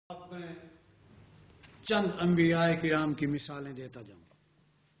میں چند انبیاء کرام کی مثالیں دیتا جاؤں۔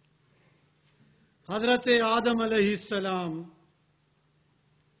 حضرت آدم علیہ السلام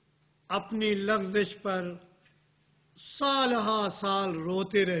اپنی لغزش پر سال ہا سال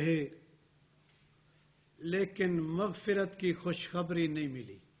روتے رہے، لیکن مغفرت کی خوشخبری نہیں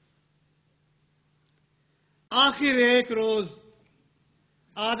ملی۔ آخر ایک روز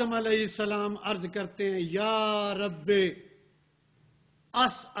آدم علیہ السلام عرض کرتے ہیں، یا رب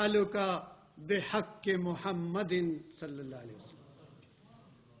اسألک بحق محمد صلی اللہ علیہ وسلم۔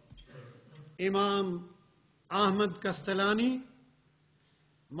 امام احمد کستلانی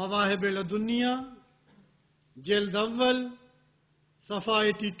مواہب لدنیا جلد اول صفحہ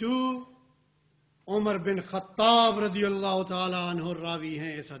 82، عمر بن خطاب رضی اللہ تعالی عنہ راوی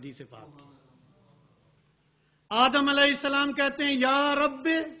ہیں اس حدیث پاک کی۔ آدم علیہ السلام کہتے ہیں، یا رب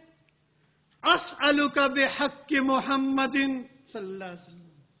اسألک بحق محمد صلی اللہ علیہ وسلم،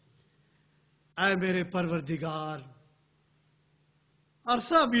 اے میرے پروردگار،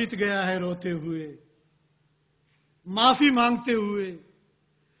 عرصہ بیت گیا ہے روتے ہوئے، معافی مانگتے ہوئے،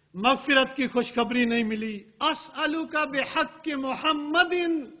 مغفرت کی خوشخبری نہیں ملی۔ اسألک بحق محمد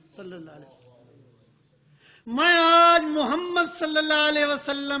صلی اللہ علیہ وسلم، میں آج محمد صلی اللہ علیہ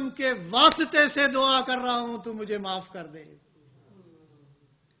وسلم کے واسطے سے دعا کر رہا ہوں، تو مجھے معاف کر دے۔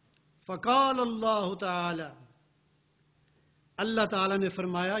 فقال اللہ تعالی، اللہ تعالی نے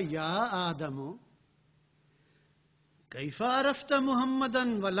فرمایا، یا آدم کیف عرفت محمدا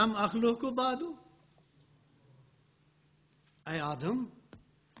ولم اخلق بعد، اے آدم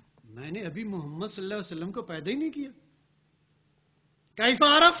میں نے ابھی محمد صلی اللہ علیہ وسلم کو پیدا ہی نہیں کیا۔ کیف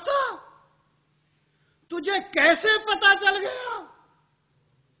عرفت، تجھے کیسے پتا چل گیا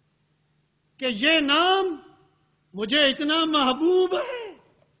کہ یہ نام مجھے اتنا محبوب ہے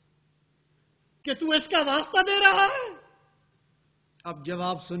کہ تو اس کا واسطہ دے رہا ہے؟ اب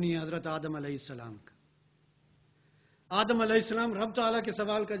جواب سنیے حضرت آدم علیہ السلام کا۔ آدم علیہ السلام رب تعالیٰ کے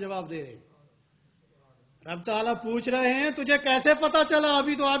سوال کا جواب دے رہے ہیں۔ رب تعالیٰ پوچھ رہے ہیں، تجھے کیسے پتا چلا؟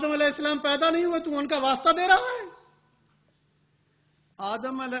 ابھی تو آدم علیہ السلام پیدا نہیں ہوئے، تو ان کا واسطہ دے رہا ہے؟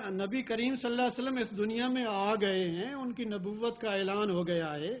 نبی کریم صلی اللہ علیہ وسلم اس دنیا میں آ گئے ہیں، ان کی نبوت کا اعلان ہو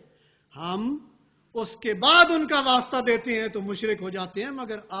گیا ہے، ہم اس کے بعد ان کا واسطہ دیتے ہیں تو مشرک ہو جاتے ہیں،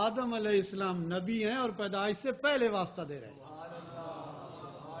 مگر آدم علیہ السلام نبی ہیں اور پیدائش سے پہلے واسطہ دے رہے ہیں۔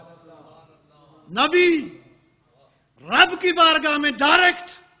 نبی رب کی بارگاہ میں ڈائریکٹ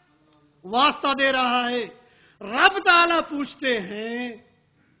واسطہ دے رہا ہے۔ رب تعالیٰ پوچھتے ہیں،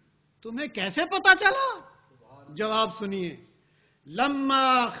 تمہیں کیسے پتا چلا؟ جواب سنیے، لما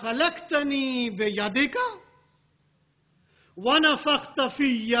خلقتنی بیدک ونفخت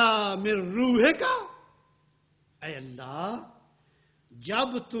فی من روحک، اے اللہ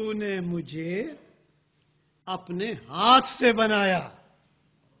جب تو نے مجھے اپنے ہاتھ سے بنایا،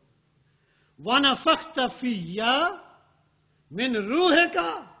 ونفخت فی من روحک،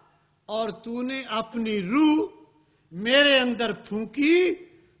 اور تو نے اپنی روح میرے اندر پھونکی،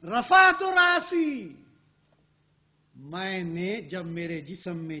 رفعت راسی، میں نے جب میرے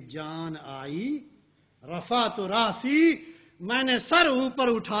جسم میں جان آئی، رفعت راسی، میں نے سر اوپر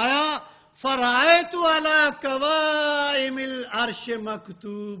اٹھایا، فرأیت علی قوائم العرش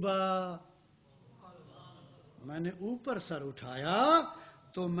مکتوبا، میں نے اوپر سر اٹھایا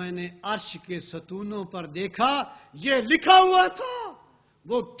تو میں نے عرش کے ستونوں پر دیکھا، یہ لکھا ہوا تھا۔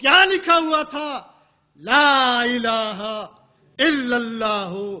 وہ کیا لکھا ہوا تھا؟ لا الہ الا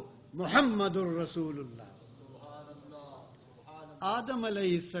اللہ محمد الرسول اللہ۔ آدم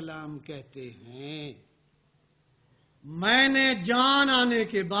علیہ السلام کہتے ہیں، میں نے جان آنے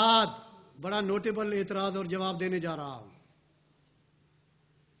کے بعد، بڑا نوٹیبل اعتراض اور جواب دینے جا رہا ہوں،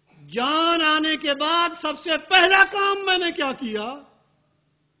 جان آنے کے بعد سب سے پہلا کام میں نے کیا کیا؟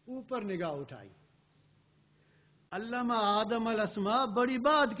 اوپر نگاہ اٹھائی۔ علامہ آدم الاسماء بڑی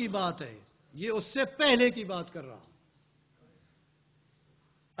بات کی بات ہے، یہ اس سے پہلے کی بات کر رہا ہوں۔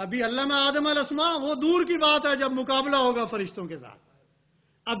 ابھی علامہ آدم الاسماء وہ دور کی بات ہے جب مقابلہ ہوگا فرشتوں کے ساتھ،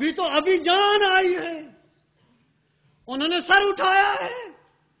 ابھی جان آئی ہے، انہوں نے سر اٹھایا ہے،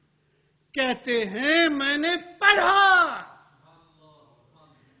 کہتے ہیں میں نے پڑھا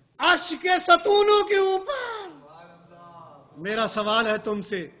عرش کے ستونوں کے اوپر۔ میرا سوال ہے تم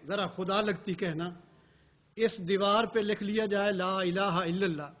سے، ذرا خدا لگتی کہنا، اس دیوار پہ لکھ لیا جائے لا الہ الا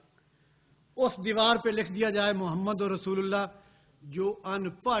اللہ، اس دیوار پہ لکھ دیا جائے محمد رسول اللہ، جو ان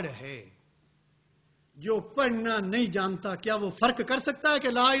پڑھ ہے، جو پڑھنا نہیں جانتا، کیا وہ فرق کر سکتا ہے کہ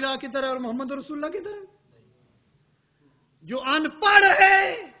لا الہ کدھر ہے اور محمد رسول اللہ کدھر ہے؟ جو ان پڑھ ہے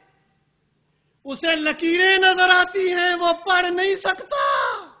اسے لکیریں نظر آتی ہیں، وہ پڑھ نہیں سکتا۔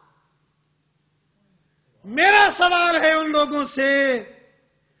 میرا سوال ہے ان لوگوں سے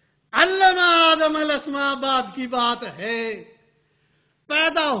علم آدم الاسماء بعد کی بات ہے،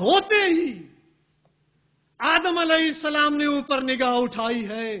 پیدا ہوتے ہی آدم علیہ السلام نے اوپر نگاہ اٹھائی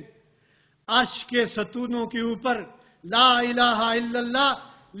ہے، عرش کے ستونوں کے اوپر لا الہ الا اللہ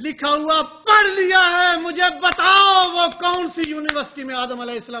لکھا ہوا پڑھ لیا ہے۔ مجھے بتاؤ وہ کون سی یونیورسٹی میں آدم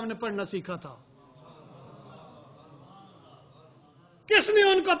علیہ السلام نے پڑھنا سیکھا تھا؟ کس نے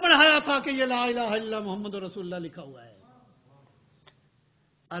ان کو پڑھایا تھا کہ یہ لا الہ الا اللہ محمد رسول اللہ لکھا ہوا ہے؟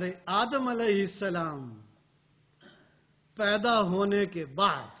 ارے آدم علیہ السلام پیدا ہونے کے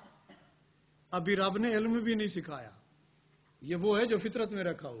بعد ابھی رب نے علم بھی نہیں سکھایا، یہ وہ ہے جو فطرت میں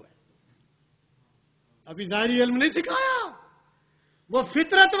رکھا ہوا ہے، ابھی ظاہری علم نہیں سکھایا، وہ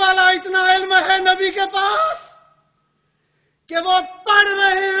فطرت والا اتنا علم ہے نبی کے پاس کہ وہ پڑھ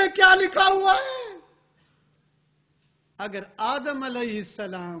رہے ہیں کیا لکھا ہوا ہے۔ اگر آدم علیہ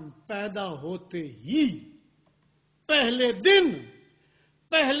السلام پیدا ہوتے ہی پہلے دن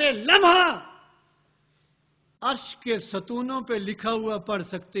پہلے لمحہ عرش کے ستونوں پہ لکھا ہوا پڑھ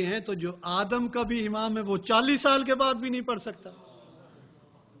سکتے ہیں تو جو آدم کا بھی امام ہے وہ 40 سال کے بعد بھی نہیں پڑھ سکتا۔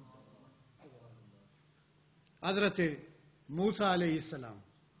 حضرت موسیٰ علیہ السلام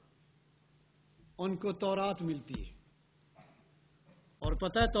ان کو تورات ملتی ہے، اور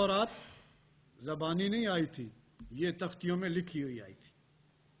پتہ ہے تورات زبانی نہیں آئی تھی، یہ تختیوں میں لکھی ہوئی آئی تھی۔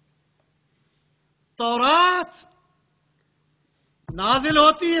 تورات نازل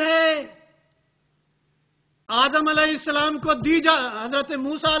ہوتی ہے، آدم علیہ السلام کو حضرت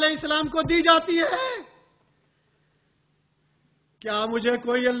موسیٰ علیہ السلام کو دی جاتی ہے۔ کیا مجھے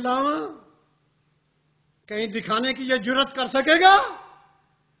کوئی علامہ کہیں دکھانے کی یہ جرت کر سکے گا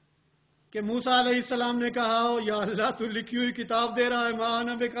کہ موسیٰ علیہ السلام نے کہا ہو یا اللہ تو لکھی ہوئی کتاب دے رہا ہے ما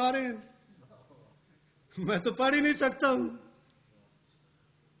انا بقارئ، میں تو پڑھ ہی نہیں سکتا ہوں؟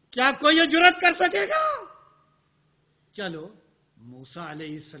 کیا کوئی یہ جرت کر سکے گا؟ چلو موسیٰ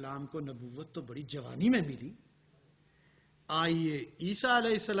علیہ السلام کو نبوت تو بڑی جوانی میں ملی، آئیے عیسیٰ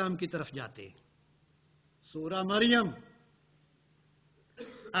علیہ السلام کی طرف جاتے ہیں۔ سورہ مریم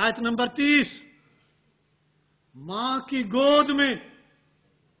آیت نمبر 30، ماں کی گود میں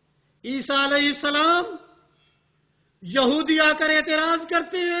عیسیٰ علیہ السلام، یہودی آ کر اعتراض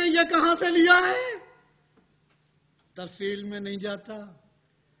کرتے ہیں یہ کہاں سے لیا ہے؟ تفصیل میں نہیں جاتا،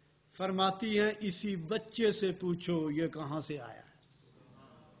 فرماتی ہے اسی بچے سے پوچھو یہ کہاں سے آیا ہے۔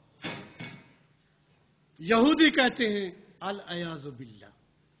 یہودی کہتے ہیں العیاذ باللہ،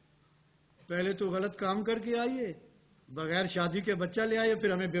 پہلے تو غلط کام کر کے آئیے، بغیر شادی کے بچہ لے آئیے،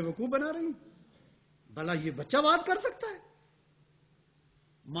 پھر ہمیں بے وقوف بنا رہی، بھلا یہ بچہ بات کر سکتا ہے؟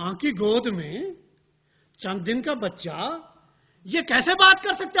 ماں کی گود میں چند دن کا بچہ یہ کیسے بات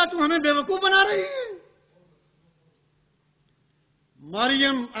کر سکتا ہے؟ تو ہمیں بے وقوف بنا رہی ہے۔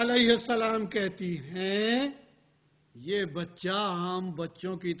 مریم علیہ السلام کہتی ہیں یہ بچہ عام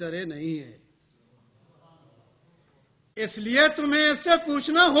بچوں کی طرح نہیں ہے، اس لیے تمہیں اس سے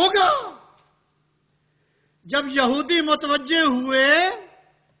پوچھنا ہوگا۔ جب یہودی متوجہ ہوئے،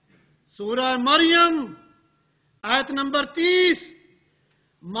 سورہ مریم آیت نمبر 30،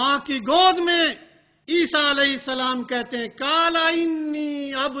 ماں کی گود میں عیسیٰ علیہ السلام کہتے ہیں قال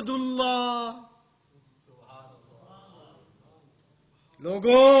انی عبد اللہ۔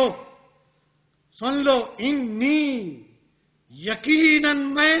 لوگوں سن لو، انی یقیناً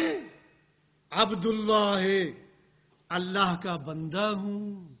میں عبد اللہ ہے، اللہ کا بندہ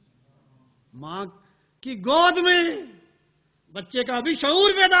ہوں۔ ماں کی گود میں بچے کا بھی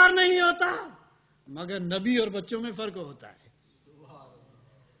شعور بیدار نہیں ہوتا، مگر نبی اور بچوں میں فرق ہوتا ہے۔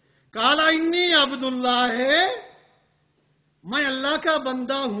 قال انی عبد اللہ ہے، میں اللہ کا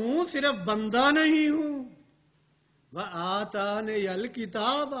بندہ ہوں، صرف بندہ نہیں ہوں۔ وآتانی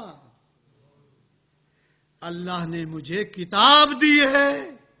الکتاب، اللہ نے مجھے کتاب دی ہے،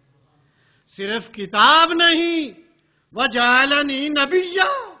 صرف کتاب نہیں، وجعلنی نبیا،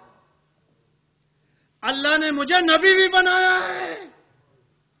 اللہ نے مجھے نبی بھی بنایا ہے۔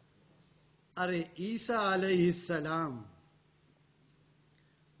 ارے عیسیٰ علیہ السلام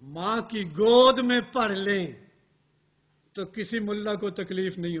ماں کی گود میں پڑھ لیں تو کسی ملا کو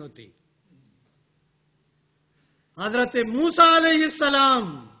تکلیف نہیں ہوتی۔ حضرت موسیٰ علیہ السلام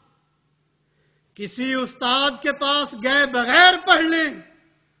کسی استاد کے پاس گئے بغیر پڑھ لیں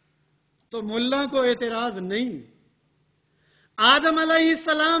تو ملا کو اعتراض نہیں۔ آدم علیہ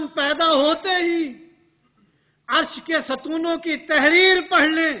السلام پیدا ہوتے ہی عرش کے ستونوں کی تحریر پڑھ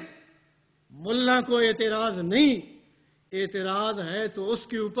لیں، ملا کو اعتراض نہیں۔ اعتراض ہے تو اس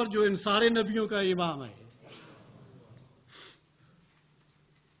کے اوپر جو ان سارے نبیوں کا امام ہے۔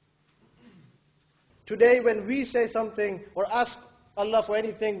 Today when we say something or ask Allah for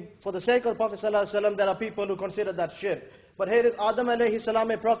anything for the sake of the Prophet ﷺ, there are people who consider that shirk. But here is Adam alayhi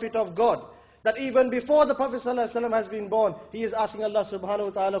salam, a prophet of God, that even before the Prophet sallallahu alaihi wasallam has been born, he is asking Allah subhanahu wa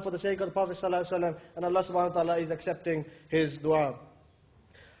ta'ala for the sake of the Prophet sallallahu alaihi wasallam, and Allah subhanahu wa ta'ala is accepting his dua.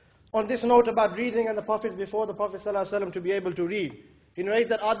 On this note about reading and the prophets before the Prophet sallallahu alaihi wasallam to be able to read, he narrates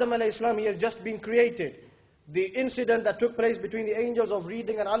that Adam alayhi salam, he has just been created. The incident that took place between the angels of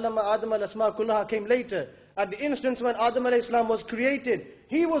reading and Allama Adam al-Asma kullaha came later. At the instance when Adam alayhi salam was created,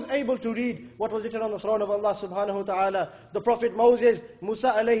 he was able to read what was written on the throne of Allah subhanahu wa ta'ala. The Prophet Moses,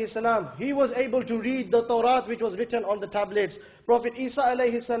 Musa alayhi salam, he was able to read the Torah which was written on the tablets. Prophet Isa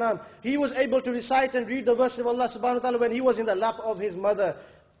alayhi salam, he was able to recite and read the verse of Allah subhanahu wa ta'ala when he was in the lap of his mother.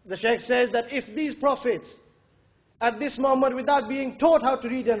 The Shaykh says that if these prophets, at this moment without being taught how to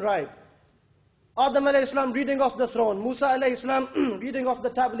read and write, Adam alayhi salam reading off the throne, Musa alayhi salam reading off the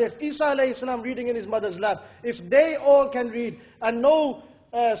tablets, Isa alayhi salam reading in his mother's lap. If they all can read, and no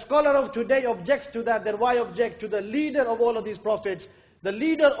scholar of today objects to that, then why object to the leader of all of these prophets, the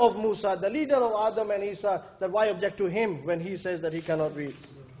leader of Musa, the leader of Adam and Isa, then why object to him when he says that he cannot read?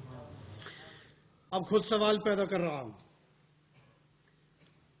 اب خود سوال پیدا کر رہا ہوں.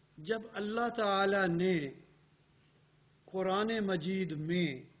 جب اللہ تعالی نے قرآن مجید میں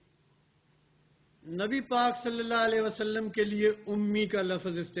نبی پاک صلی اللہ علیہ وسلم کے لیے امی کا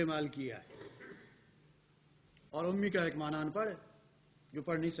لفظ استعمال کیا ہے، اور امی کا ایک معنی ان پڑھ ہے جو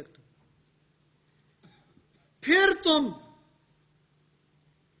پڑھ نہیں سکتا، پھر تم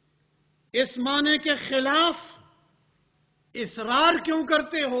اس معنی کے خلاف اصرار کیوں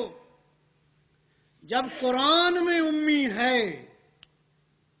کرتے ہو؟ جب قرآن میں امی ہے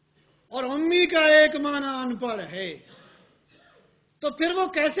اور امی کا ایک معنی ان پڑھ ہے تو پھر وہ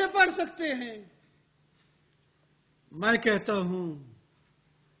کیسے پڑھ سکتے ہیں؟ میں کہتا ہوں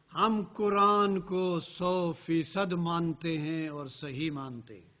ہم قرآن کو 100% مانتے ہیں اور صحیح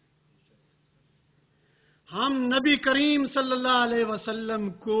مانتے ہیں. ہم نبی کریم صلی اللہ علیہ وسلم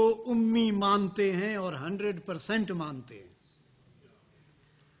کو امی مانتے ہیں اور 100% مانتے ہیں.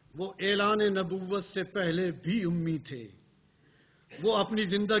 وہ اعلان نبوت سے پہلے بھی امی تھے، وہ اپنی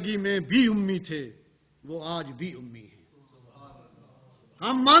زندگی میں بھی امی تھے، وہ آج بھی امی ہیں.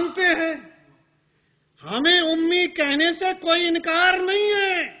 ہم مانتے ہیں، ہمیں امی کہنے سے کوئی انکار نہیں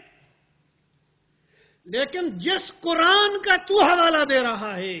ہے، لیکن جس قرآن کا تو حوالہ دے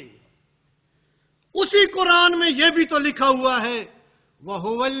رہا ہے اسی قرآن میں یہ بھی تو لکھا ہوا ہے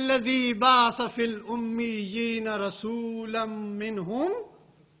وَهُوَ الَّذِي بَعَثَ فِي الْأُمِّيِّينَ رَسُولًا مِّنْهُمْ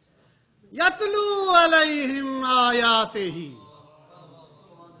يَتْلُو عَلَيْهِمْ آيَاتِهِ.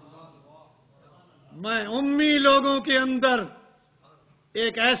 میں امی لوگوں کے اندر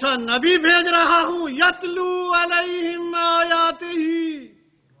ایک ایسا نبی بھیج رہا ہوں یتلو علیہم آیاتہ،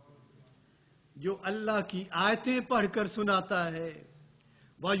 جو اللہ کی آیتیں پڑھ کر سناتا ہے،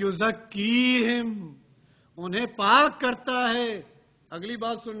 وَيُزَكِّيهِمْ، انہیں پاک کرتا ہے. اگلی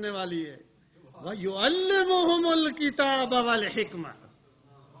بات سننے والی ہے وَيُعَلِّمُهُمُ الْكِتَابَ وَالْحِكْمَةَ،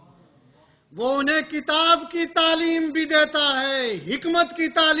 وہ انہیں کتاب کی تعلیم بھی دیتا ہے، حکمت کی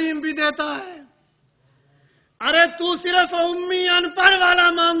تعلیم بھی دیتا ہے. ارے تو صرف امی ان پڑھ والا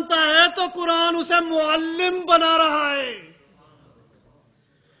مانتا ہے تو قرآن اسے معلم بنا رہا ہے،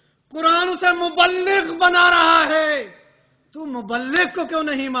 قرآن اسے مبلغ بنا رہا ہے. تو مبلغ کو کیوں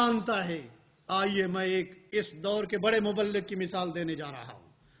نہیں مانتا ہے؟ آئیے میں ایک اس دور کے بڑے مبلغ کی مثال دینے جا رہا ہوں،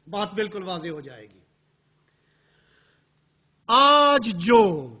 بات بالکل واضح ہو جائے گی. آج جو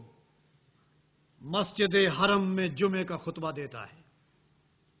مسجد حرم میں جمعے کا خطبہ دیتا ہے،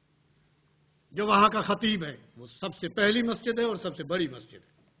 جو وہاں کا خطیب ہے، وہ سب سے پہلی مسجد ہے اور سب سے بڑی مسجد ہے.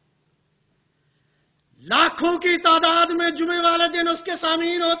 لاکھوں کی تعداد میں جمعے والے دن اس کے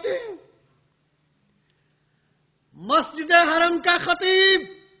سامعین ہوتے ہیں. مسجد حرم کا خطیب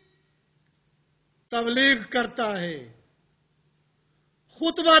تبلیغ کرتا ہے،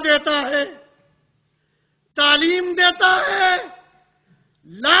 خطبہ دیتا ہے، تعلیم دیتا ہے.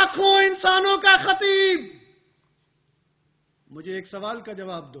 لاکھوں انسانوں کا خطیب. مجھے ایک سوال کا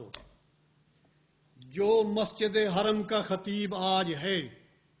جواب دو، جو مسجد حرم کا خطیب آج ہے،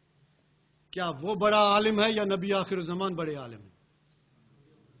 کیا وہ بڑا عالم ہے یا نبی آخر الزمان بڑے عالم ہیں؟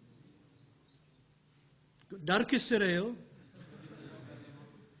 ڈر کس سے رہے ہو؟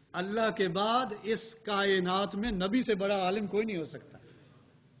 اللہ کے بعد اس کائنات میں نبی سے بڑا عالم کوئی نہیں ہو سکتا،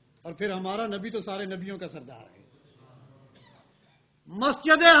 اور پھر ہمارا نبی تو سارے نبیوں کا سردار ہے.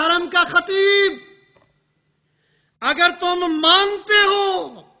 مسجد حرم کا خطیب، اگر تم مانتے ہو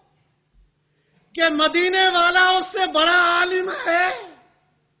کہ مدینے والا اس سے بڑا عالم ہے،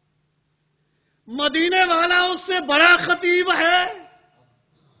 مدینے والا اس سے بڑا خطیب ہے،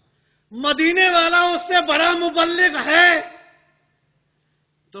 مدینے والا اس سے بڑا مبلغ ہے،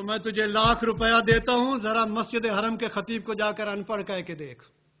 تو میں تجھے ₹1,00,000 دیتا ہوں، ذرا مسجد حرم کے خطیب کو جا کر ان پڑھ کہہ کے دیکھ،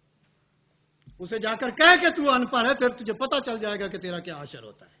 اسے جا کر کہہ کہ تو ان پڑھ ہے، پھر تجھے پتہ چل جائے گا کہ تیرا کیا حشر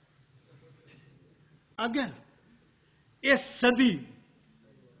ہوتا ہے۔ اگر اس صدی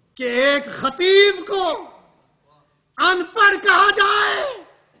کہ ایک خطیب کو ان پڑھ کہا جائے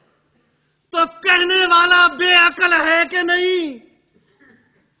تو کہنے والا بے عقل ہے کہ نہیں؟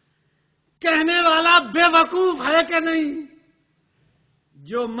 کہنے والا بے وقوف ہے کہ نہیں؟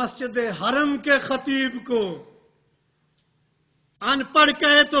 جو مسجد حرم کے خطیب کو ان پڑھ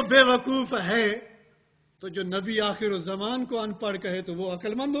کہے تو بے وقوف ہے، تو جو نبی آخر الزمان کو ان پڑھ کہے تو وہ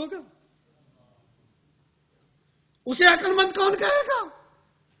عقل مند ہوگا؟ اسے عقل مند کون کہے گا؟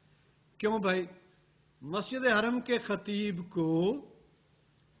 کیوں بھائی؟ مسجد حرم کے خطیب کو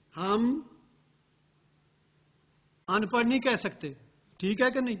ہم ان پڑھ نہیں کہہ سکتے، ٹھیک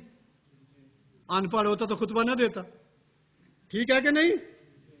ہے کہ نہیں؟ ان پڑھ ہوتا تو خطبہ نہ دیتا، ٹھیک ہے کہ نہیں؟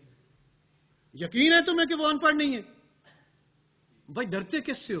 یقین ہے تمہیں کہ وہ ان پڑھ نہیں ہے؟ بھائی ڈرتے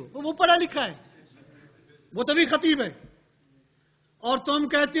کس سے ہو؟ وہ پڑھا لکھا ہے، وہ تبھی خطیب ہے، اور تم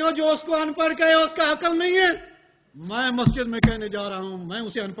کہتے ہو جو اس کو ان پڑھ کہے اس کا عقل نہیں ہے۔ میں مسجد میں کہنے جا رہا ہوں، میں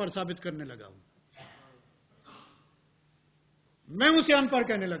اسے ان پڑھ ثابت کرنے لگا ہوں، میں اسے ان پڑھ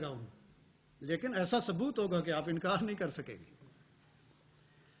کہنے لگا ہوں، لیکن ایسا ثبوت ہوگا کہ آپ انکار نہیں کر سکیں گے۔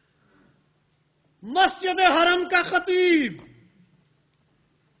 مسجد حرم کا خطیب،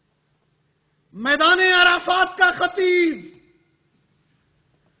 میدان عرفات کا خطیب،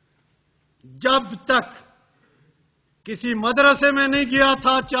 جب تک کسی مدرسے میں نہیں گیا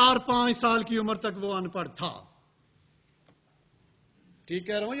تھا 4-5 سال کی عمر تک وہ ان پڑھ تھا۔ ٹھیک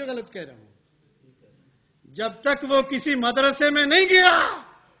کہہ رہا ہوں یا غلط کہہ رہا ہوں؟ جب تک وہ کسی مدرسے میں نہیں گیا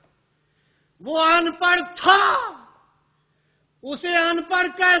وہ ان پڑھ تھا، اسے ان پڑھ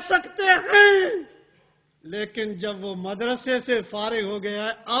کہہ سکتے ہیں، لیکن جب وہ مدرسے سے فارغ ہو گیا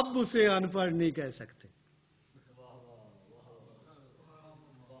ہے اب اسے ان پڑھ نہیں کہہ سکتے۔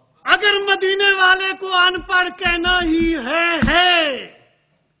 اگر مدینے والے کو ان پڑھ کہنا ہی ہے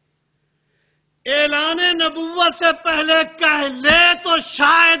اعلان نبوت سے پہلے کہہ لے تو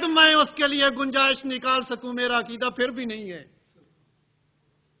شاید میں اس کے لیے گنجائش نکال سکوں، میرا عقیدہ پھر بھی نہیں ہے۔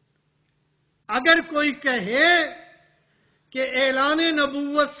 اگر کوئی کہے کہ اعلان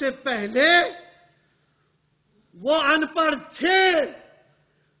نبوت سے پہلے وہ ان پڑھ تھے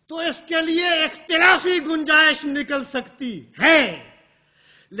تو اس کے لیے اختلافی گنجائش نکل سکتی ہے،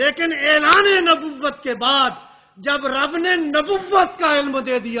 لیکن اعلان نبوت کے بعد جب رب نے نبوت کا علم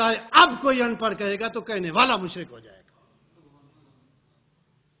دے دیا ہے اب کوئی ان پڑھ کہے گا تو کہنے والا مشرک ہو جائے گا۔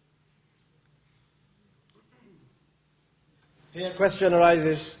 Here a question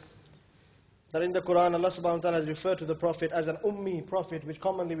arises that in the Quran Allah subhanahu wa ta'ala has referred to the Prophet as an ummi prophet, which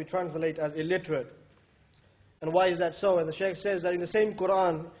commonly we translate as illiterate. And why is that so? And the Shaykh says that in the same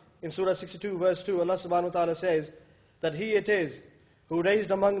Quran, in Surah 62 verse 2, Allah subhanahu wa ta'ala says that He it is who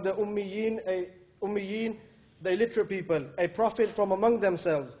raised among the ummiyin, the illiterate people, a prophet from among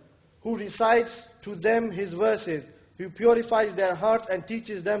themselves, who recites to them His verses, who purifies their hearts and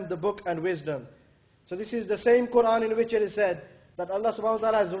teaches them the book and wisdom. So this is the same Quran in which it is said that Allah subhanahu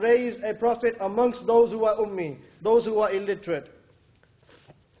wa ta'ala has raised a prophet amongst those who are ummi, those who are illiterate.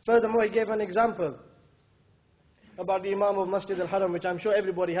 Furthermore, He gave an example about the Imam of Masjid al-Haram, which I'm sure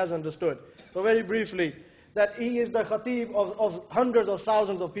everybody has understood. But very briefly, that he is the khatib of hundreds of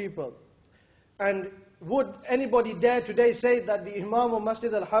thousands of people. And would anybody dare today say that the Imam of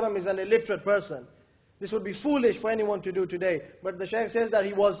Masjid al-Haram is an illiterate person? This would be foolish for anyone to do today. But the Shaykh says that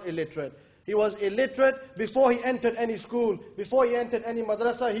he was illiterate. He was illiterate before he entered any school, before he entered any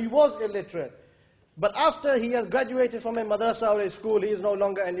madrasa, he was illiterate. But after he has graduated from a madrasa or a school, he is no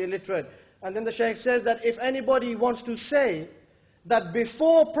longer an illiterate. And then the Shaykh says that if anybody wants to say that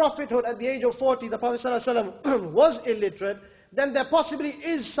before prophethood at the age of 40, the Prophet ﷺ was illiterate, then there possibly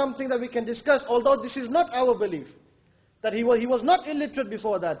is something that we can discuss, although this is not our belief, that he was not illiterate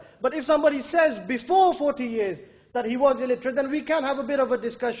before that. But if somebody says before 40 years that he was illiterate, then we can have a bit of a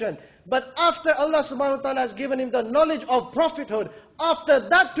discussion. But after Allah subhanahu wa ta'ala has given him the knowledge of prophethood, after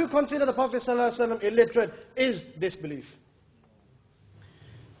that to consider the Prophet ﷺ illiterate is disbelief.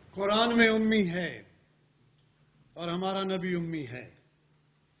 قرآن میں امی ہے اور ہمارا نبی امی ہے،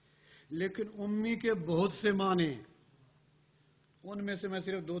 لیکن امی کے بہت سے معنی ہیں، ان میں سے میں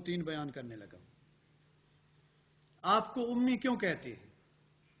صرف 2-3 بیان کرنے لگا ہوں۔ آپ کو امی کیوں کہتے ہیں؟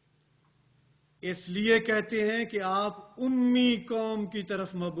 اس لیے کہتے ہیں کہ آپ امی قوم کی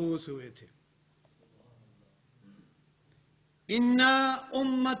طرف مبعوث ہوئے تھے۔ انا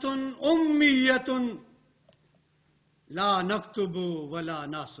امۃ امیۃ لا نکتب ولا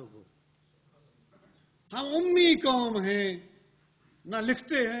نحسب، ہم امی قوم ہیں، نہ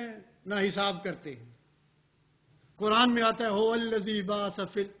لکھتے ہیں نہ حساب کرتے ہیں. قرآن میں آتا ہے هو الذی بعث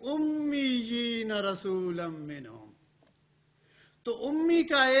فی الامیین رسولا منہم. تو امی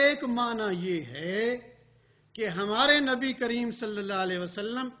کا ایک معنی یہ ہے کہ ہمارے نبی کریم صلی اللہ علیہ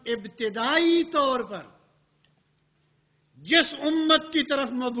وسلم ابتدائی طور پر جس امت کی طرف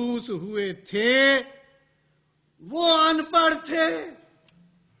مبعوث ہوئے تھے وہ ان پڑھ تھے،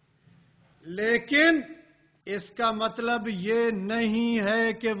 لیکن اس کا مطلب یہ نہیں ہے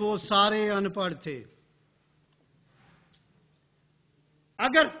کہ وہ سارے ان پڑھ تھے.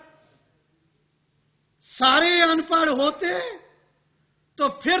 اگر سارے ان پڑھ ہوتے تو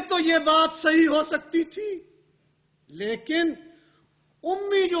پھر تو یہ بات صحیح ہو سکتی تھی، لیکن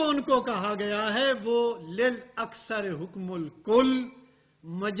امی جو ان کو کہا گیا ہے وہ للاکثر حکم الکل،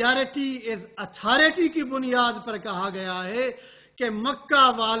 میجارٹی از اتھارٹی کی بنیاد پر کہا گیا ہے کہ مکہ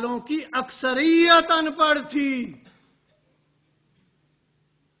والوں کی اکثریت ان پڑھ تھی،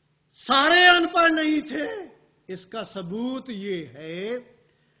 سارے ان پڑھ نہیں تھے. اس کا ثبوت یہ ہے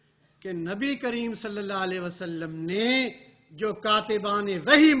کہ نبی کریم صلی اللہ علیہ وسلم نے جو کاتبان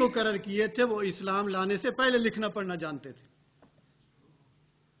وحی مقرر کیے تھے وہ اسلام لانے سے پہلے لکھنا پڑھنا جانتے تھے.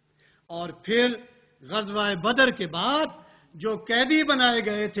 اور پھر غزوہ بدر کے بعد جو قیدی بنائے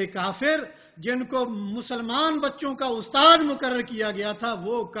گئے تھے کافر، جن کو مسلمان بچوں کا استاد مقرر کیا گیا تھا،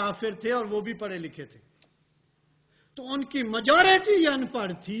 وہ کافر تھے اور وہ بھی پڑھے لکھے تھے. تو ان کی میجارٹی ان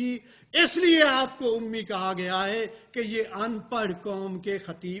پڑھ تھی، اس لیے آپ کو امی کہا گیا ہے کہ یہ ان پڑھ قوم کے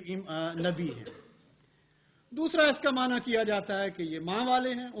خطیب نبی ہیں. دوسرا اس کا معنی کیا جاتا ہے کہ یہ ماں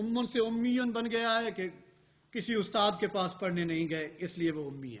والے ہیں، امن سے امیون بن گیا ہے کہ کسی استاد کے پاس پڑھنے نہیں گئے اس لیے وہ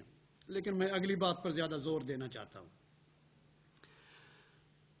امی ہیں. لیکن میں اگلی بات پر زیادہ زور دینا چاہتا ہوں.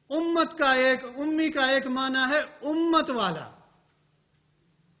 امی کا ایک معنی ہے امت والا.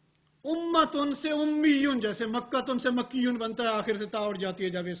 امت ان سے امیون، جیسے مکہ تم سے مکیون بنتا ہے، آخر سے تا اٹھ جاتی ہے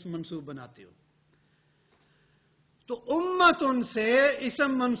جب اس منصوب بناتے ہو. تو امت ان سے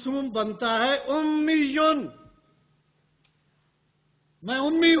اسم منصوب بنتا ہے امیون. میں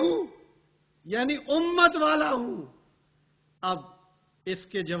امی ہوں یعنی امت والا ہوں. اب اس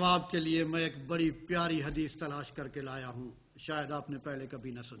کے جواب کے لیے میں ایک بڑی پیاری حدیث تلاش کر کے لایا ہوں، شاید آپ نے پہلے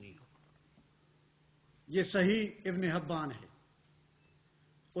کبھی نہ سنی ہو. یہ صحیح ابن حبان ہے،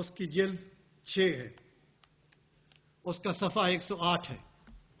 اس کی جلد 6 ہے، اس کا صفحہ 108 ہے،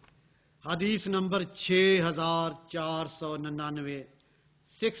 حدیث نمبر 6499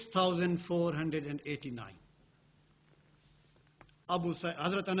 6489.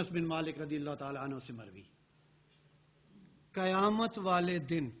 حضرت انس بن مالک رضی اللہ تعالی عنہ سے مروی. قیامت والے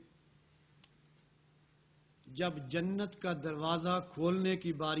دن جب جنت کا دروازہ کھولنے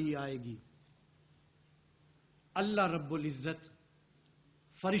کی باری آئے گی، اللہ رب العزت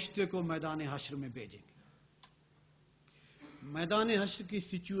فرشتے کو میدان حشر میں بھیجیں گے. میدان حشر کی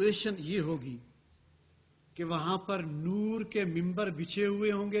سچویشن یہ ہوگی کہ وہاں پر نور کے ممبر بچھے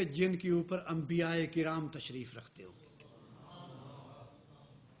ہوئے ہوں گے جن کے اوپر انبیاء کرام تشریف رکھتے ہوں گے،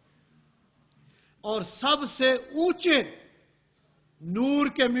 اور سب سے اونچے نور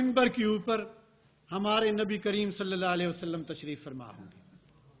کے ممبر کے اوپر ہمارے نبی کریم صلی اللہ علیہ وسلم تشریف فرما ہوں گے.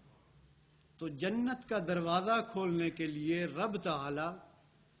 تو جنت کا دروازہ کھولنے کے لیے رب تعالی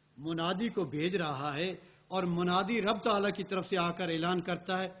منادی کو بھیج رہا ہے، اور منادی رب تعالی کی طرف سے آ کر اعلان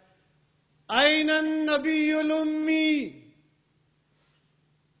کرتا ہے این النبی الامی،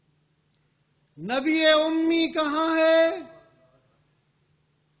 نبی امی کہاں ہے؟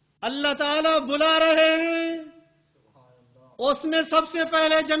 اللہ تعالیٰ بلا رہے ہیں، اس نے سب سے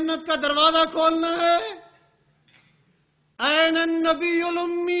پہلے جنت کا دروازہ کھولنا ہے. این النبی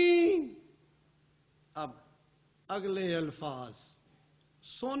الامی. اب اگلے الفاظ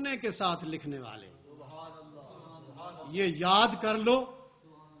سونے کے ساتھ لکھنے والے، یہ یاد کر لو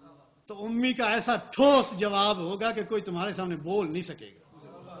تو امی کا ایسا ٹھوس جواب ہوگا کہ کوئی تمہارے سامنے بول نہیں سکے گا.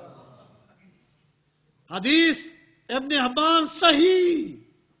 حدیث ابن حبان صحیح.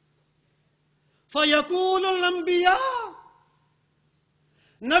 فَيَقُولُ الْأَنْبِيَاءُ،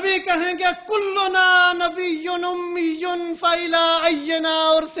 نبی کہیں گے کلنا نبی امی فَإِلَىٰ أَيِّنَا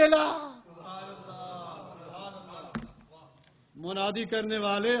أُرْسِلَا. منادی کرنے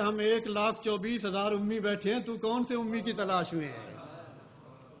والے ہم 1,24,000 امی بیٹھے ہیں، تو کون سے امی کی تلاش میں ہے؟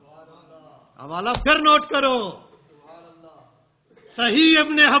 حوالہ پھر نوٹ کرو، صحیح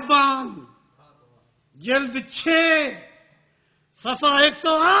ابن حبان جلد 6 صفحہ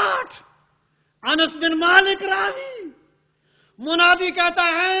 108. انس بن مالک راوی، منادی کہتا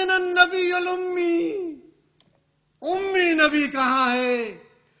ہے این النبی الامی، امی نبی کہاں ہے؟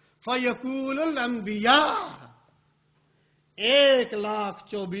 فیقول الانبیاء،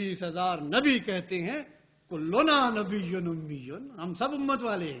 1,24,000 نبی کہتے ہیں کلنا نبی امی، ہم سب امت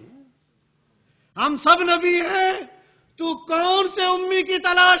والے ہیں، ہم سب نبی ہیں، تو کون سے امی کی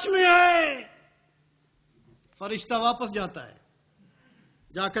تلاش میں ہے؟ فرشتہ واپس جاتا ہے،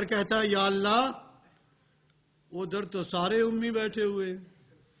 جا کر کہتا ہے یا اللہ ادھر تو سارے امی بیٹھے ہوئے،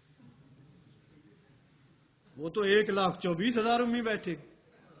 وہ تو 1,24,000 امی بیٹھے،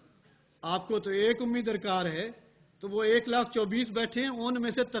 آپ کو تو ایک امی درکار ہے، تو وہ 1,24,000 بیٹھے ہیں، ان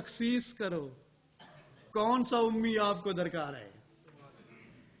میں سے تخصیص کرو کون سا امی آپ کو درکار ہے؟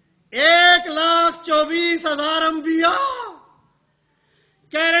 1,24,000 انبیاء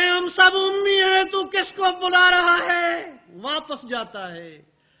کہہ رہے ہیں ہم سب امی ہیں، تو کس کو بلا رہا ہے؟ واپس جاتا ہے،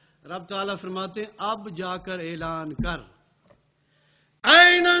 رب تعالیٰ فرماتے ہیں اب جا کر اعلان کر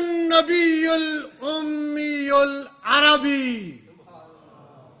این النبی الامی العربی،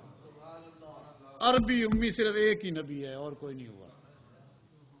 عربی امی صرف ایک ہی نبی ہے اور کوئی نہیں ہوا،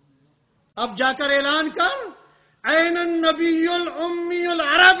 اب جا کر اعلان کر این النبی الامی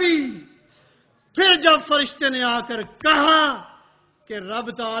العربی۔ پھر جب فرشتے نے آ کر کہا کہ رب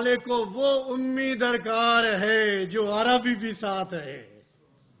تعالی کو وہ امی درکار ہے جو عربی بھی ساتھ ہے،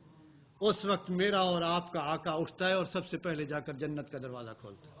 اس وقت میرا اور آپ کا آقا اٹھتا ہے اور سب سے پہلے جا کر جنت کا دروازہ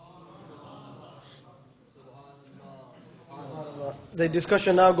کھولتا ہے۔ The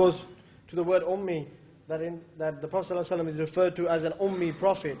discussion now goes to the word ummi, that the Prophet ﷺ is referred to as an ummi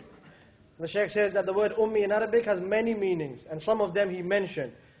prophet. The Shaykh says that the word ummi in Arabic has many meanings, and some of them he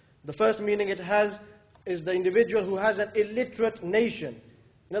mentioned. The first meaning it has is the individual who has an illiterate nation.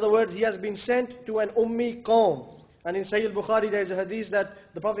 In other words, he has been sent to an ummi qawm. And in Sahih al-Bukhari there is a hadith that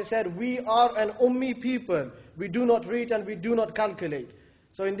the Prophet said, we are an ummi people. We do not read and we do not calculate.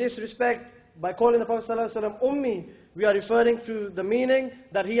 So in this respect, by calling the Prophet ﷺ ummi, we are referring to the meaning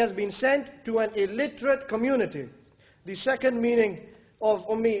that he has been sent to an illiterate community. The second meaning of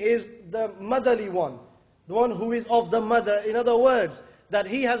ummi is the motherly one, the one who is of the mother. In other words, that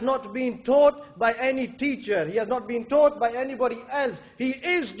he has not been taught by any teacher, he has not been taught by anybody else. He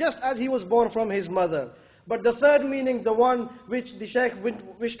is just as he was born from his mother. But the third meaning, the one which the Shaykh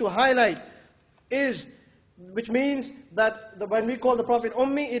wished to highlight, is, which means that when we call the Prophet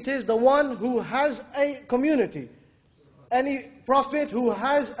ummi, it is the one who has a community. Any prophet who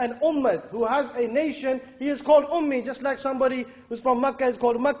has an ummah, who has a nation, he is called ummi. Just like somebody who's from Makkah is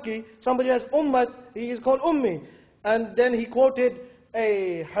called Makki, somebody who has ummah, he is called ummi. And then he quoted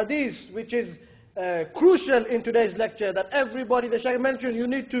a hadith which is crucial in today's lecture, that everybody, the Shaykh mentioned, you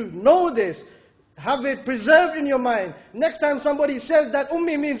need to know this, have it preserved in your mind. Next time somebody says that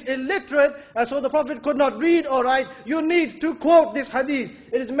ummi means illiterate, and so the Prophet could not read or write, you need to quote this hadith.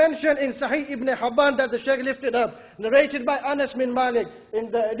 It is mentioned in Sahih Ibn Hibban that the Shaykh lifted up, narrated by Anas bin Malik. In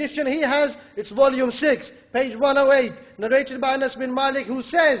the edition he has, it's volume 6, page 108, narrated by Anas bin Malik, who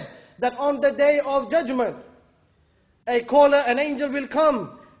says that on the day of judgment, a caller, an angel will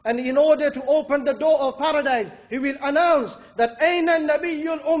come, and in order to open the door of paradise, he will announce that Aina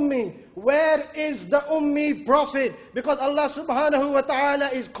Nabiyyul Ummi, where is the Ummi Prophet? Because Allah subhanahu wa ta'ala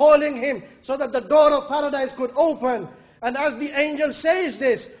is calling him so that the door of paradise could open. And as the angel says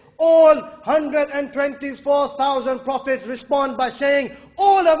this, all 124,000 prophets respond by saying,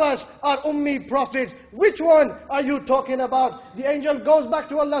 all of us are Ummi prophets. Which one are you talking about? The angel goes back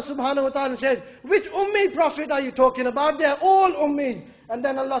to Allah subhanahu wa ta'ala and says, which Ummi prophet are you talking about? They are all Ummis. And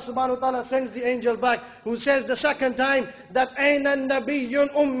then Allah subhanahu wa ta'ala sends the angel back, who says the second time that Aina Nabiyyul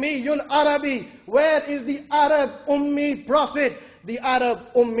Ummiyul Arabi, where is the Arab Ummi prophet? The Arab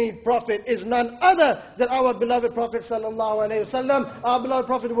Ummi prophet is none other than our beloved Prophet sallallahu alaihi wasallam. Our beloved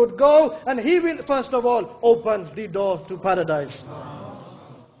Prophet would go and he will first of all open the door to paradise.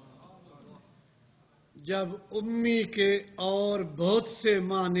 جب امی کے اور بہت سے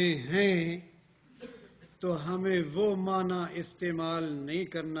معنی ہیں تو ہمیں وہ معنی استعمال نہیں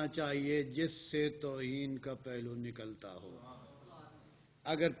کرنا چاہیے جس سے توہین کا پہلو نکلتا ہو۔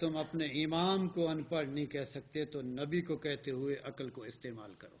 اگر تم اپنے امام کو ان پڑھ نہیں کہہ سکتے تو نبی کو کہتے ہوئے عقل کو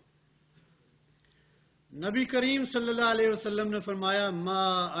استعمال کرو۔ نبی کریم صلی اللہ علیہ وسلم نے فرمایا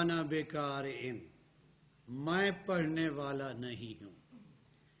ما انا بقارئ، میں پڑھنے والا نہیں ہوں۔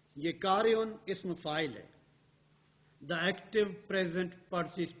 یہ قارئ اسم فاعل ہے، دا ایکٹیو پریزنٹ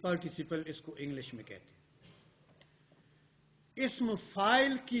پارٹیسپل اس کو انگلش میں کہتے ہیں۔ اسم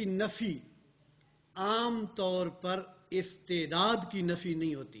فاعل کی نفی عام طور پر استعداد کی نفی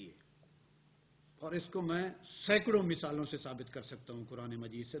نہیں ہوتی ہے، اور اس کو میں سینکڑوں مثالوں سے ثابت کر سکتا ہوں قرآن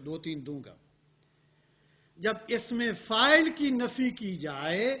مجید سے، 2-3 دوں گا۔ جب اسم فاعل کی نفی کی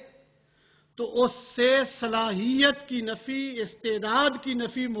جائے تو اس سے صلاحیت کی نفی، استعداد کی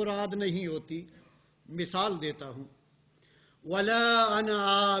نفی مراد نہیں ہوتی۔ مثال دیتا ہوں، وَلَا أَنَا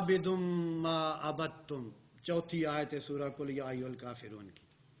عَابِدٌ مَا عَبَدتُّمْ، چوتھی آیت سورہ قل یا ایھا الکافرون کی.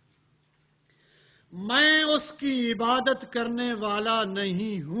 میں اس کی عبادت کرنے والا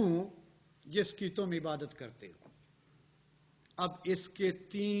نہیں ہوں جس کی تم عبادت کرتے ہو. اب اس کے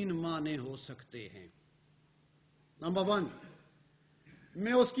 3 معنی ہو سکتے ہیں. نمبر 1،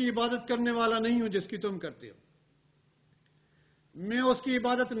 میں اس کی عبادت کرنے والا نہیں ہوں جس کی تم کرتے ہو. میں اس کی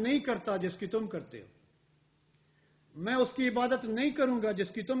عبادت نہیں کرتا جس کی تم کرتے ہو. میں اس کی عبادت نہیں کروں گا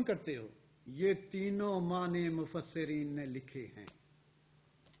جس کی تم کرتے ہو. یہ تینوں معنی مفسرین نے لکھے ہیں.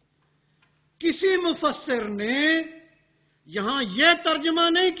 کسی مفسر نے یہاں یہ ترجمہ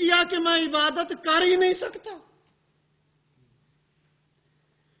نہیں کیا کہ میں عبادت کر ہی نہیں سکتا.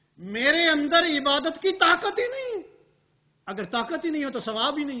 میرے اندر عبادت کی طاقت ہی نہیں ہے. اگر طاقت ہی نہیں ہو تو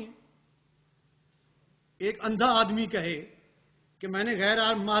ثواب ہی نہیں ہے. ایک اندھا آدمی کہے کہ میں نے غیر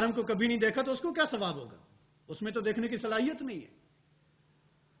محرم کو کبھی نہیں دیکھا تو اس کو کیا ثواب ہوگا؟ اس میں تو دیکھنے کی صلاحیت نہیں ہے.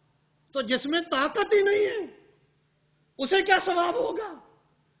 تو جس میں طاقت ہی نہیں ہے اسے کیا ثواب ہوگا؟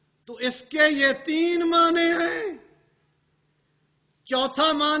 تو اس کے یہ 3 معنی ہیں.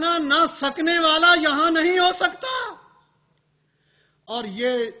 چوتھا معنی نہ سکنے والا یہاں نہیں ہو سکتا. اور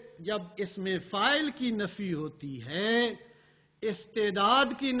یہ جب اس میں فاعل کی نفی ہوتی ہے،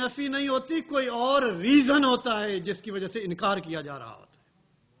 استعداد کی نفی نہیں ہوتی، کوئی اور ریزن ہوتا ہے جس کی وجہ سے انکار کیا جا رہا ہوتا ہے.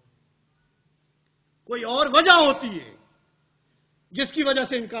 کوئی اور وجہ ہوتی ہے جس کی وجہ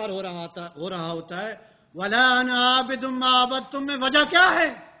سے انکار ہو رہا ہوتا ہے. وَلَا أَنَا عَابِدٌ مَّا عَبَدتُّم میں وجہ کیا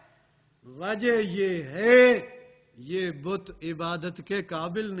ہے؟ وجہ یہ ہے یہ بت عبادت کے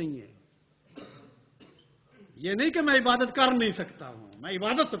قابل نہیں ہے. یہ نہیں کہ میں عبادت کر نہیں سکتا ہوں، میں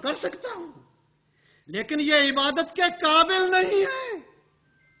عبادت تو کر سکتا ہوں لیکن یہ عبادت کے قابل نہیں ہے.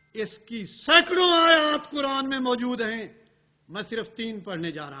 اس کی سینکڑوں آیات قرآن میں موجود ہیں. میں صرف 3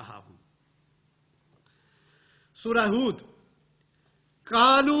 پڑھنے جا رہا ہوں. سورہ ہود.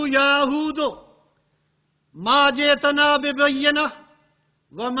 قالوا یا ہود ما جئتنا ببینہ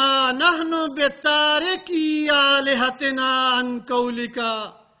وما نحن بتارکی آلہتنا عن قولک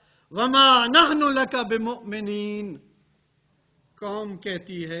وما نحن لک بمؤمنین. قوم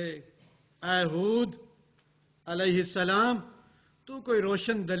کہتی ہے اے ہود علیہ السلام تو کوئی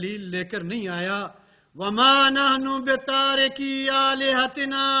روشن دلیل لے کر نہیں آیا. وما نحن بتارکی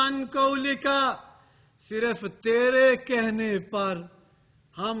آلہتنا عن قولک، صرف تیرے کہنے پر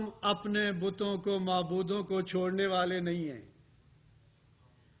ہم اپنے بتوں کو معبودوں کو چھوڑنے والے نہیں ہیں.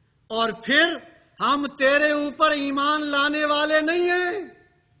 اور پھر ہم تیرے اوپر ایمان لانے والے نہیں ہیں.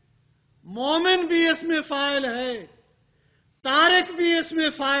 مومن بھی اس میں فاعل ہے، تارک بھی اس میں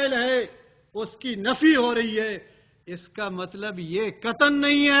فاعل ہے. اس کی نفی ہو رہی ہے. اس کا مطلب یہ قطعاً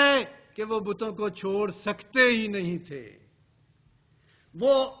نہیں ہے کہ وہ بتوں کو چھوڑ سکتے ہی نہیں تھے،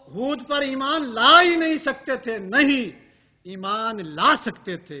 وہ ہود پر ایمان لا ہی نہیں سکتے تھے. نہیں، ایمان لا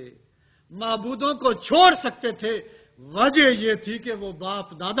سکتے تھے، معبودوں کو چھوڑ سکتے تھے. وجہ یہ تھی کہ وہ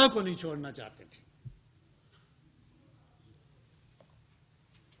باپ دادا کو نہیں چھوڑنا چاہتے تھے.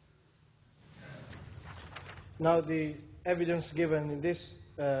 Now the evidence given in this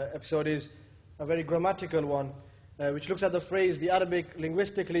episode is a very grammatical one, which looks at the phrase, the Arabic,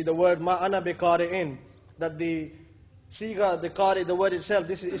 linguistically, the word ma ana bi qari'in, that the siga, the qari, the word itself,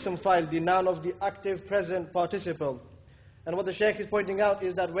 this is ism fa'il, the noun of the active present participle. And what the Shaykh is pointing out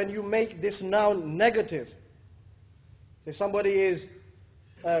is that when you make this noun negative, if somebody is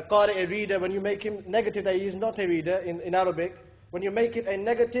qari, a reader, when you make him negative, that he is not a reader in Arabic, when you make it a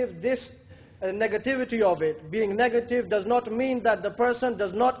negative, this negativity of it being negative does not mean that the person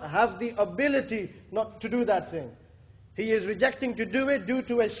does not have the ability not to do that thing. He is rejecting to do it due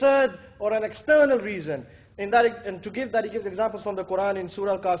to a third or an external reason. And to give that, he gives examples from the Quran in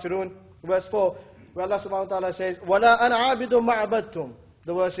Surah Al-Kafirun, verse 4, where Allah subhanahu wa ta'ala says, وَلَا أَنَا عَابِدٌ مَا عَبَدتُّمْ.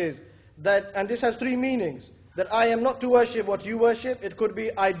 The verse is that, and this has 3 meanings, that I am not to worship what you worship. It could be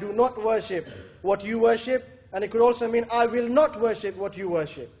I do not worship what you worship, and it could also mean I will not worship what you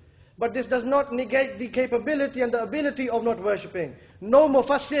worship. But this does not negate the capability and the ability of not worshipping. No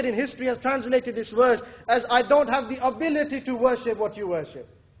mufassir in history has translated this verse as I don't have the ability to worship what you worship.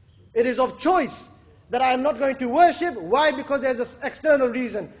 It is of choice that I am not going to worship. Why? Because there's an external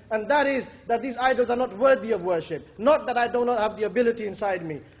reason, and that is that these idols are not worthy of worship, not that I do not have the ability inside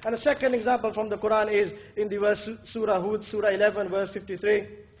me. And a second example from the Quran is in the verse Surah Hud, Surah 11, verse 53.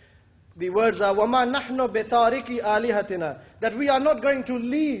 The words are وَمَا نَحْنُ بِتَارِكِ آلِهَتِنَا, that we are not going to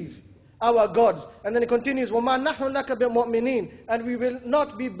leave our gods. And then it continues, وَمَا نَحْنُ لَكَ بِمُؤْمِنِينَ, and we will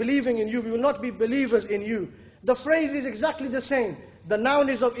not be believing in you, we will not be believers in you. The phrase is exactly the same. The noun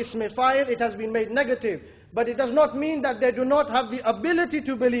is of ism fa'il, it has been made negative, but it does not mean that they do not have the ability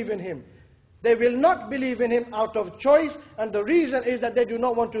to believe in him. They will not believe in him out of choice, and the reason is that they do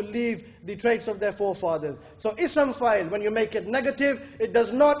not want to leave the traits of their forefathers. So ism file, when you make it negative, it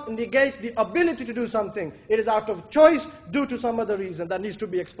does not negate the ability to do something. It is out of choice due to some other reason that needs to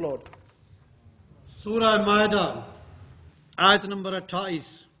be explored. سورہ مائدہ آیت number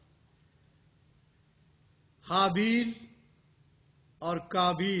 28. حابیل اور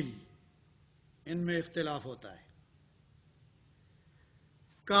قابیل ان میں اختلاف ہوتا ہے.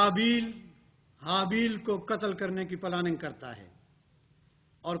 قابیل حابیل کو قتل کرنے کی پلاننگ کرتا ہے،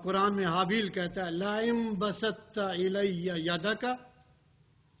 اور قرآن میں حابیل کہتا ہے لَئِن بَسَطتَ إِلَيَّ يَدَكَ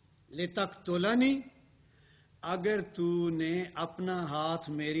لِتَقْتُلَنِي، اگر تو نے اپنا ہاتھ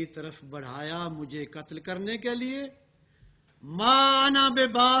میری طرف بڑھایا مجھے قتل کرنے کے لیے، مَا أَنَا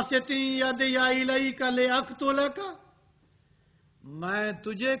بِبَاسِطٍ يَدِيَ إِلَيْكَ لِأَقْتُلَكَ، میں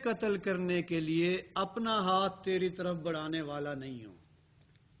تجھے قتل کرنے کے لیے اپنا ہاتھ تیری طرف بڑھانے والا نہیں ہوں.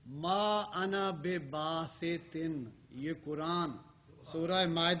 ما انا بے باسطن، یہ قرآن سورہ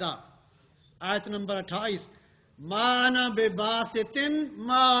مائدہ آیت نمبر 28. ما انا بے باسطن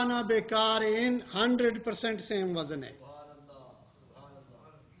ما انا بے قارئن 100% سیم وزن ہے.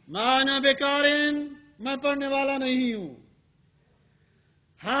 ما انا بے قارئن، میں پڑھنے والا نہیں ہوں.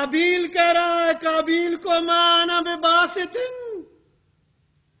 حابیل کہہ رہا ہے قابیل کو ما انا بے باسطن،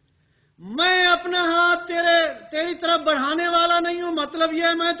 میں اپنا ہاتھ تیری طرف بڑھانے والا نہیں ہوں، مطلب یہ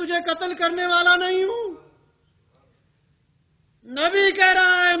ہے میں تجھے قتل کرنے والا نہیں ہوں. نبی کہہ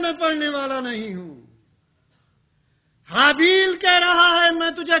رہا ہے میں پڑھنے والا نہیں ہوں. حابیل کہہ رہا ہے میں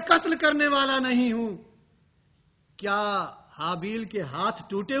تجھے قتل کرنے والا نہیں ہوں. کیا حابیل کے ہاتھ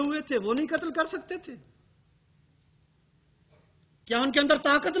ٹوٹے ہوئے تھے، وہ نہیں قتل کر سکتے تھے؟ کیا ان کے اندر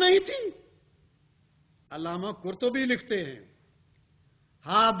طاقت نہیں تھی؟ علامہ قرطبی لکھتے ہیں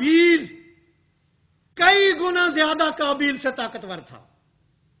حابیل کئی گنا زیادہ قابیل سے طاقتور تھا،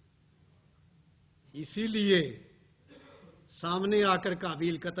 اسی لیے سامنے آ کر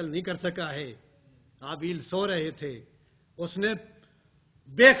قابیل قتل نہیں کر سکا ہے. حابیل سو رہے تھے، اس نے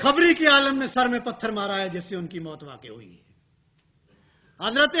بے خبری کے عالم میں سر میں پتھر مارا ہے جس سے ان کی موت واقع ہوئی ہے.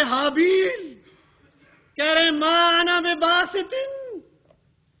 حضرت حابیل کہہ رہے ما انا بباسطن،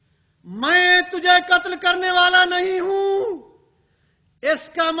 میں تجھے قتل کرنے والا نہیں ہوں. اس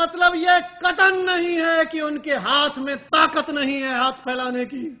کا مطلب یہ قطعاً نہیں ہے کہ ان کے ہاتھ میں طاقت نہیں ہے ہاتھ پھیلانے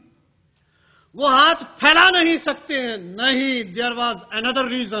کی، وہ ہاتھ پھیلا نہیں سکتے ہیں. نہیں، there was another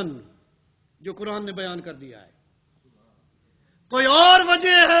reason جو قرآن نے بیان کر دیا ہے. کوئی اور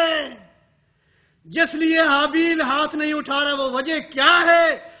وجہ ہے جس لیے حابیل ہاتھ نہیں اٹھا رہا. وہ وجہ کیا ہے؟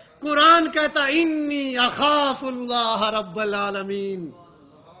 قرآن کہتا انی اخاف اللہ رب العالمین.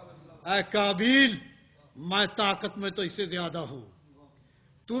 اے قابیل، میں طاقت میں تو اس سے زیادہ ہوں،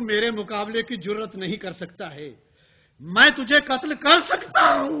 تو میرے مقابلے کی جرت نہیں کر سکتا ہے. میں تجھے قتل کر سکتا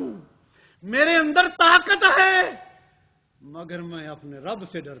ہوں، میرے اندر طاقت ہے، مگر میں اپنے رب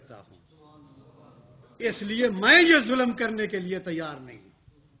سے ڈرتا ہوں، اس لیے میں یہ ظلم کرنے کے لیے تیار نہیں.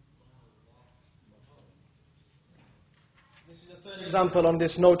 Example on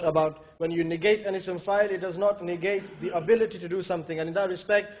this note about when you negate an ism file, it does not negate the ability to do something. And in that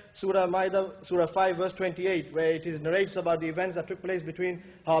respect, Surah Maidah, Surah 5, verse 28, where it narrates about the events that took place between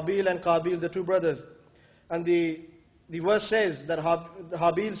Habil and Qabil, the two brothers. And the verse says that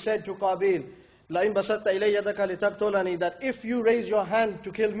Habil said to Qabil, لَإِن بَسَطْتَ إِلَيَّ يَدَكَ لِتَقْتُلَنِي, that if you raise your hand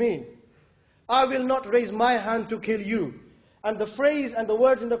to kill me, I will not raise my hand to kill you. And the phrase and the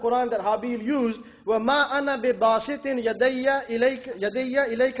words in the Quran that Habil used were مَا أَنَا بِبَاسِطٍ يَدَيَّ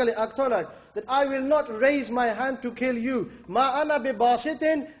إِلَيْكَ لِأَقْتُلَكَ, that I will not raise my hand to kill you. مَا أَنَا بِبَاسِطٍ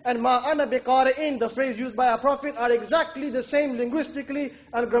and مَا أَنَا بِقَارِئٍ, the phrase used by our Prophet, are exactly the same linguistically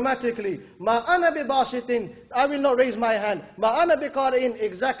and grammatically. مَا أَنَا بِبَاسِطٍ, I will not raise my hand. مَا أَنَا بِقَارِئٍ,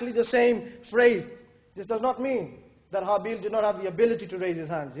 exactly the same phrase. This does not mean that Habil did not have the ability to raise his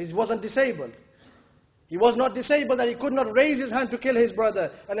hands. He wasn't disabled. He was not disabled that he could not raise his hand to kill his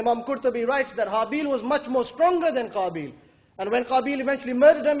brother. And Imam Qurtubi writes that Habil was much more stronger than Qabil. And when Qabil eventually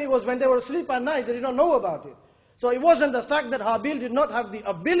murdered him, it was when they were asleep at night. They did not know about it. So it wasn't the fact that Habil did not have the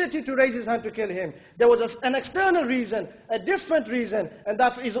ability to raise his hand to kill him. There was an external reason, a different reason, and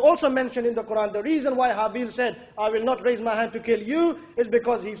that is also mentioned in the Quran. The reason why Habil said, I will not raise my hand to kill you, is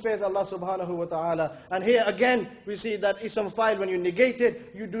because he fears Allah subhanahu wa ta'ala. And here again, we see that ism file, when you negate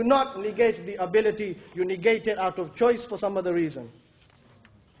it, you do not negate the ability, you negate it out of choice for some other reason.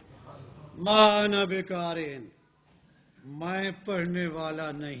 مَا أَنَا بِقَارِئٍ, میں پڑھنے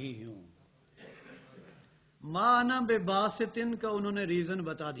والا نہیں ہوں. مانا بے باسطن کا انہوں نے ریزن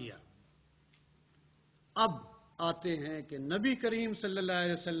بتا دیا. اب آتے ہیں کہ نبی کریم صلی اللہ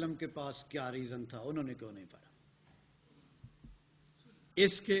علیہ وسلم کے پاس کیا ریزن تھا، انہوں نے کیوں نہیں پڑھا.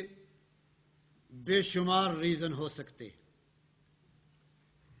 اس کے بے شمار ریزن ہو سکتے،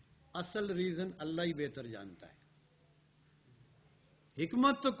 اصل ریزن اللہ ہی بہتر جانتا ہے۔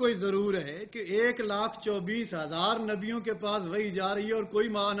 حکمت تو کوئی ضرور ہے کہ 1,24,000 نبیوں کے پاس وحی جا رہی ہے اور کوئی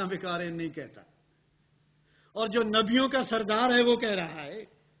معنی بیکار نہیں کہتا، اور جو نبیوں کا سردار ہے وہ کہہ رہا ہے۔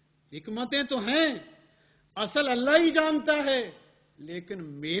 حکمتیں تو ہیں، اصل اللہ ہی جانتا ہے، لیکن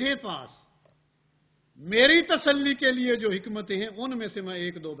میرے پاس میری تسلی کے لیے جو حکمتیں ہیں ان میں سے میں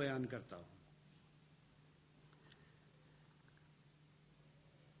 1-2 بیان کرتا ہوں۔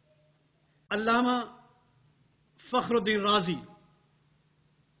 علامہ فخر الدین رازی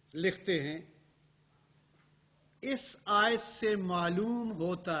لکھتے ہیں، اس آیت سے معلوم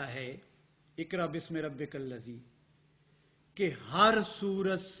ہوتا ہے اقرأ بسم ربک الذی کہ ہر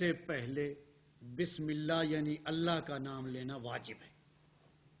سورت سے پہلے بسم اللہ یعنی اللہ کا نام لینا واجب ہے۔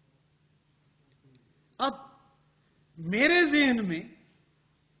 اب میرے ذہن میں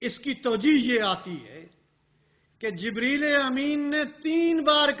اس کی توجیہ یہ آتی ہے کہ جبریل امین نے 3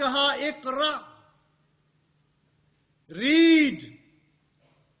 بار کہا اقرأ، ریڈ،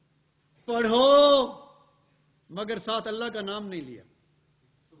 پڑھو، مگر ساتھ اللہ کا نام نہیں لیا۔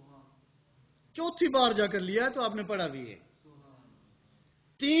 چوتھی بار جا کر لیا ہے تو آپ نے پڑھا بھی ہے۔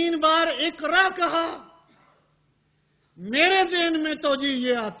 3 بار اقرأ کہا۔ میرے ذہن میں توجیہ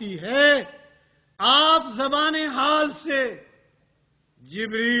یہ آتی ہے آپ زبان حال سے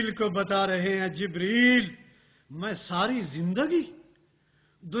جبریل کو بتا رہے ہیں، جبریل میں ساری زندگی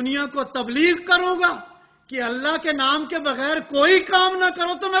دنیا کو تبلیغ کروں گا کہ اللہ کے نام کے بغیر کوئی کام نہ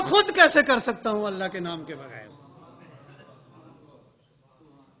کرو، تو میں خود کیسے کر سکتا ہوں اللہ کے نام کے بغیر؟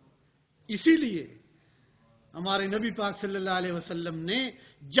 اسی لیے ہمارے نبی پاک صلی اللہ علیہ وسلم نے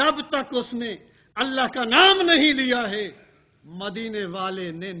جب تک اس نے اللہ کا نام نہیں لیا ہے مدینے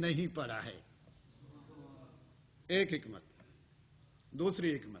والے نے نہیں پڑھا ہے۔ ایک حکمت۔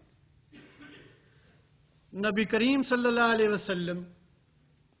 دوسری حکمت، نبی کریم صلی اللہ علیہ وسلم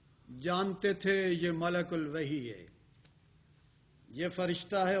جانتے تھے یہ ملک الوحی ہے، یہ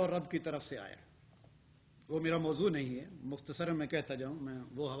فرشتہ ہے اور رب کی طرف سے آیا۔ وہ میرا موضوع نہیں ہے، مختصراً میں کہتا جاؤں، میں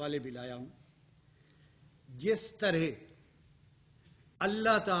وہ حوالے بھی لایا ہوں۔ جس طرح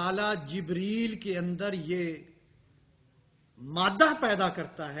اللہ تعالی جبریل کے اندر یہ مادہ پیدا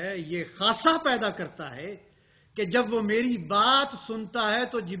کرتا ہے، یہ خاصہ پیدا کرتا ہے کہ جب وہ میری بات سنتا ہے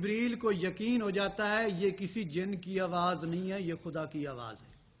تو جبریل کو یقین ہو جاتا ہے یہ کسی جن کی آواز نہیں ہے، یہ خدا کی آواز ہے۔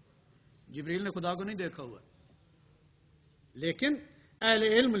 جبریل نے خدا کو نہیں دیکھا ہوا، لیکن اہل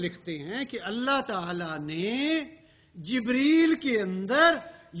علم لکھتے ہیں کہ اللہ تعالی نے جبریل کے اندر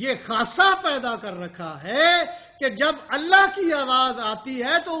یہ خاصہ پیدا کر رکھا ہے کہ جب اللہ کی آواز آتی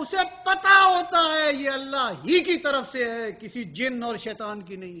ہے تو اسے پتہ ہوتا ہے یہ اللہ ہی کی طرف سے ہے، کسی جن اور شیطان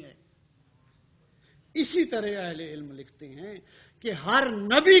کی نہیں ہے۔ اسی طرح اہل علم لکھتے ہیں کہ ہر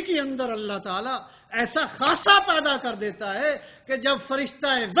نبی کے اندر اللہ تعالیٰ ایسا خاصہ پیدا کر دیتا ہے کہ جب فرشتہ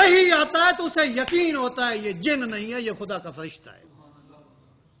وحی آتا ہے تو اسے یقین ہوتا ہے یہ جن نہیں ہے، یہ خدا کا فرشتہ ہے۔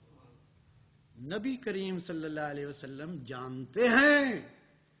 نبی کریم صلی اللہ علیہ وسلم جانتے ہیں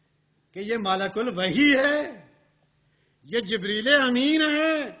کہ یہ ملک الوحی ہے، یہ جبریل امین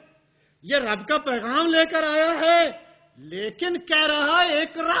ہے، یہ رب کا پیغام لے کر آیا ہے، لیکن کہہ رہا ہے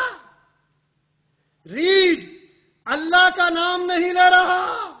اقرا، ریڈ، اللہ کا نام نہیں لے رہا۔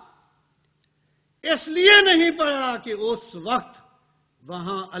 اس لیے نہیں پڑھا کہ اس وقت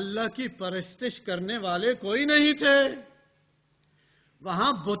وہاں اللہ کی پرستش کرنے والے کوئی نہیں تھے،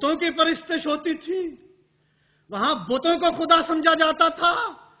 وہاں بتوں کی پرستش ہوتی تھی، وہاں بتوں کو خدا سمجھا جاتا تھا۔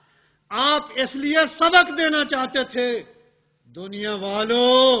 آپ اس لیے سبق دینا چاہتے تھے، دنیا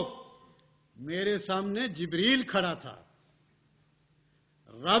والوں میرے سامنے جبریل کھڑا تھا،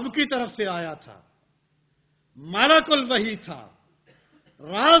 رب کی طرف سے آیا تھا، ملک الوحی تھا،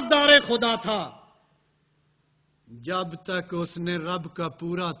 رازدار خدا تھا۔ جب تک اس نے رب کا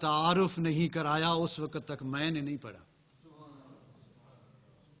پورا تعارف نہیں کرایا اس وقت تک میں نے نہیں پڑھا۔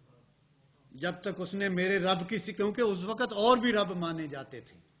 جب تک اس نے میرے رب کی کیونکہ اس وقت اور بھی رب مانے جاتے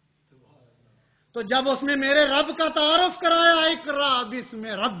تھے، تو جب اس نے میرے رب کا تعارف کرایا، اقرا بسم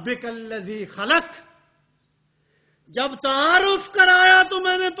ربک الذی خلق، جب تعارف کرایا تو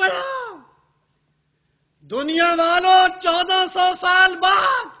میں نے پڑھا۔ دنیا والوں 1400 سال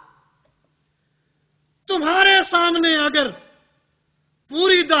بعد تمہارے سامنے اگر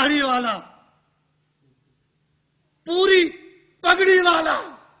پوری داڑھی والا، پوری پگڑی والا،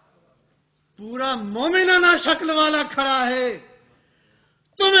 پورا مومنانہ شکل والا کھڑا ہے،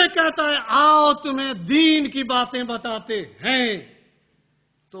 تمہیں کہتا ہے آؤ تمہیں دین کی باتیں بتاتے ہیں،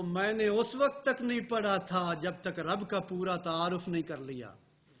 تو میں نے اس وقت تک نہیں پڑھا تھا جب تک رب کا پورا تعارف نہیں کر لیا۔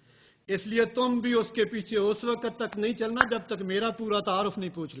 اس لیے تم بھی اس کے پیچھے اس وقت تک نہیں چلنا جب تک میرا پورا تعارف نہیں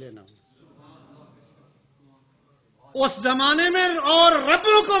پوچھ لینا۔ اس زمانے میں اور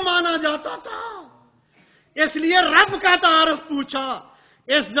ربوں کو مانا جاتا تھا، اس لیے رب کا تعارف پوچھا.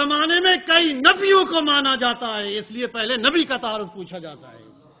 اس زمانے میں کئی نبیوں کو مانا جاتا ہے، اس لیے پہلے نبی کا تعارف پوچھا جاتا ہے.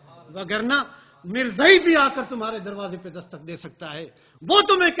 وگرنہ مرزائی بھی آ کر تمہارے دروازے پہ دستک دے سکتا ہے، وہ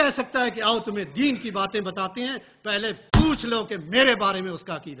تمہیں کہہ سکتا ہے کہ آؤ تمہیں دین کی باتیں بتاتے ہیں، پہلے پوچھ لو کہ میرے بارے میں اس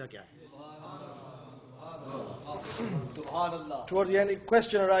کا عقیدہ کیا ہے. Towards the end, a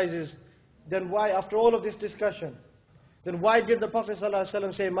question arises, then why, after all of this discussion, then why did the Prophet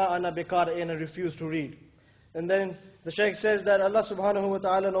ﷺ say, Ma ana biqari'in, and refuse to read? And then the Shaykh says that Allah subhanahu wa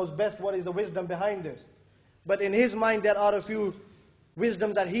ta'ala knows best what is the wisdom behind this. But in his mind there are a few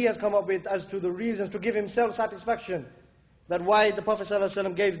wisdom that he has come up with as to the reasons to give himself satisfaction, that why the Prophet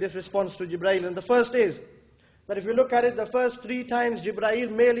ﷺ gave this response to Jibreel. And the first is, that if you look at it, the first 3 times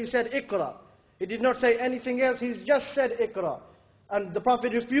Jibreel merely said Iqra. He did not say anything else, he's just said Iqra. And the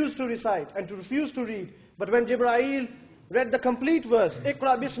Prophet refused to recite and to refuse to read. But when Jibreel read the complete verse,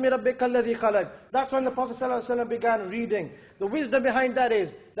 Iqra bismi rabbika alladhi khalaq, that's when the Prophet ﷺ began reading. The wisdom behind that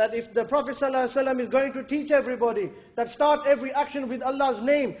is that if the Prophet ﷺ is going to teach everybody that start every action with Allah's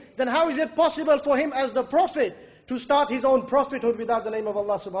name, then how is it possible for him as the Prophet to start his own prophethood without the name of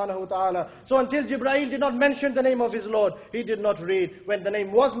Allah subhanahu wa ta'ala? So until Jibreel did not mention the name of his Lord, he did not read. When the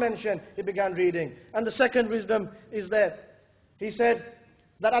name was mentioned, he began reading. And the second wisdom is that he said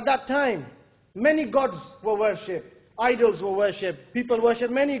that at that time, many gods were worshipped, idols were worshipped, people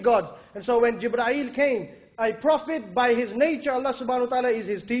worshipped many gods. And so when Jibreel came, a prophet by his nature, Allah subhanahu wa ta'ala is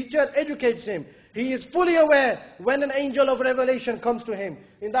his teacher, educates him. He is fully aware when an angel of revelation comes to him.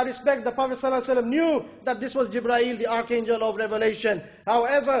 In that respect, the Prophet ﷺ knew that this was Jibreel, the archangel of revelation.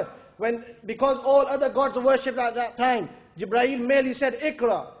 However, because all other gods were worshipped at that time, Jibreel merely said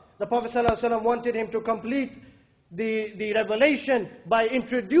Iqra. The Prophet ﷺ wanted him to complete the revelation by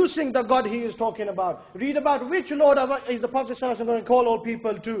introducing the God he is talking about. Read about which Lord is the Prophet ﷺ going to call all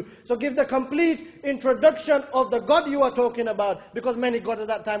people to. So give the complete introduction of the God you are talking about, because many gods at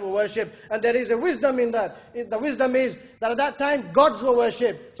that time were worshipped. And there is a wisdom in that. The wisdom is that at that time gods were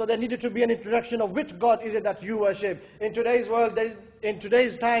worshipped. So there needed to be an introduction of which God is it that you worship. In today's world, in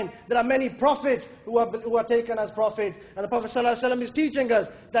today's time, there are many prophets who are taken as prophets. And the Prophet ﷺ is teaching us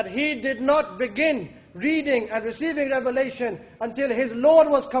that he did not begin reading and receiving revelation until his Lord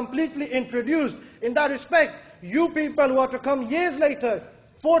was completely introduced. In that respect, you people who are to come years later,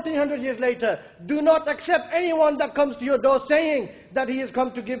 1400 years later, do not accept anyone that comes to your door saying that he has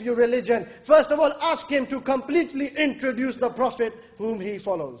come to give you religion. First of all, ask him to completely introduce the Prophet whom he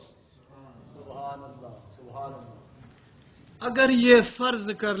follows. Subhanallah, Subhanallah. اگر یہ فرض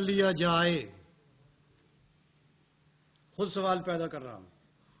کر لیا جائے، خود سوال پیدا کر رہا ہوں،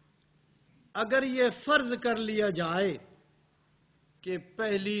 اگر یہ فرض کر لیا جائے کہ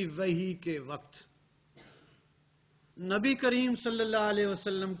پہلی وحی کے وقت نبی کریم صلی اللہ علیہ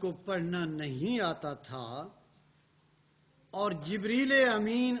وسلم کو پڑھنا نہیں آتا تھا اور جبریل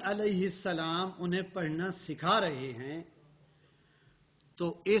امین علیہ السلام انہیں پڑھنا سکھا رہے ہیں،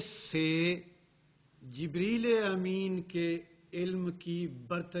 تو اس سے جبریل امین کے علم کی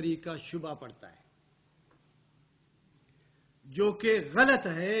برتری کا شبہ پڑتا ہے، جو کہ غلط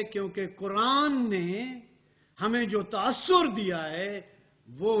ہے، کیونکہ قرآن نے ہمیں جو تاثر دیا ہے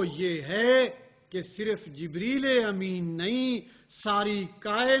وہ یہ ہے کہ صرف جبریل امین نہیں، ساری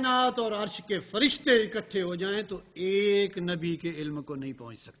کائنات اور عرش کے فرشتے اکٹھے ہو جائیں تو ایک نبی کے علم کو نہیں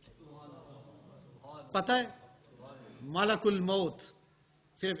پہنچ سکتے. پتہ ہے ملک الموت،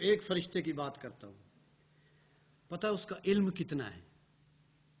 صرف ایک فرشتے کی بات کرتا ہوں، پتہ ہے اس کا علم کتنا ہے،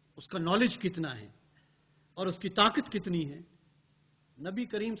 اس کا نالج کتنا ہے اور اس کی طاقت کتنی ہے. نبی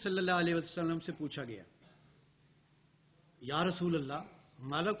کریم صلی اللہ علیہ وسلم سے پوچھا گیا، یا رسول اللہ،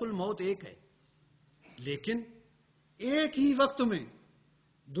 ملک الموت ایک ہے، لیکن ایک ہی وقت میں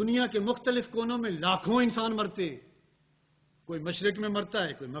دنیا کے مختلف کونوں میں لاکھوں انسان مرتے ہیں. کوئی مشرق میں مرتا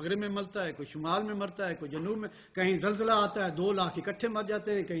ہے، کوئی مغرب میں مرتا ہے، کوئی شمال میں مرتا ہے، کوئی جنوب میں، کہیں زلزلہ آتا ہے 2 لاکھ اکٹھے مر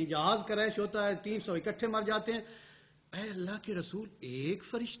جاتے ہیں، کہیں جہاز کریش ہوتا ہے 300 اکٹھے مر جاتے ہیں. اے اللہ کے رسول، ایک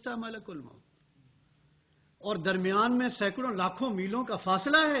فرشتہ ملک الموت اور درمیان میں سینکڑوں لاکھوں میلوں کا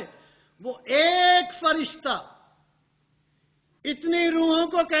فاصلہ ہے، وہ ایک فرشتہ اتنی روحوں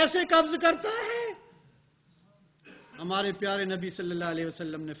کو کیسے قبض کرتا ہے؟ ہمارے پیارے نبی صلی اللہ علیہ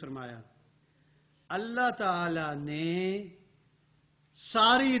وسلم نے فرمایا، اللہ تعالی نے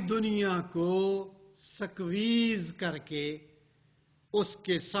ساری دنیا کو سکویز کر کے اس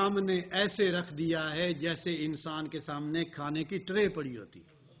کے سامنے ایسے رکھ دیا ہے جیسے انسان کے سامنے کھانے کی ٹرے پڑی ہوتی.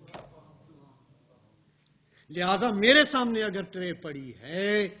 لہذا میرے سامنے اگر ٹرے پڑی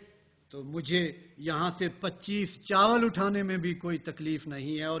ہے تو مجھے یہاں سے 25 چاول اٹھانے میں بھی کوئی تکلیف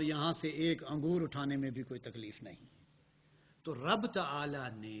نہیں ہے اور یہاں سے 1 انگور اٹھانے میں بھی کوئی تکلیف نہیں. تو رب تعالی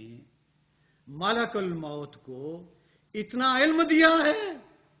نے ملک الموت کو اتنا علم دیا ہے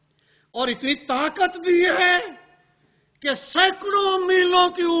اور اتنی طاقت دی ہے کہ سینکڑوں میلوں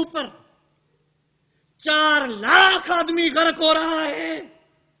کے اوپر 4 لاکھ آدمی غرق ہو رہا ہے.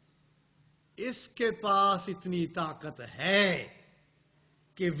 اس کے پاس اتنی طاقت ہے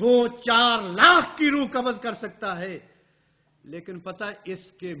کہ وہ 4 لاکھ کی روح قبض کر سکتا ہے. لیکن پتہ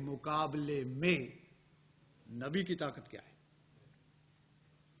اس کے مقابلے میں نبی کی طاقت کیا ہے؟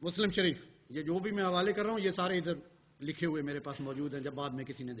 مسلم شریف، یہ جو بھی میں حوالے کر رہا ہوں یہ سارے ادھر لکھے ہوئے میرے پاس موجود ہیں، جب بعد میں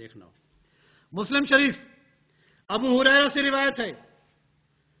کسی نے دیکھنا ہو. مسلم شریف ابو ہریرہ سے روایت ہے،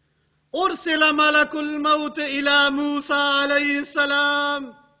 ارسل ملک الموت الی موسیٰ علیہ السلام،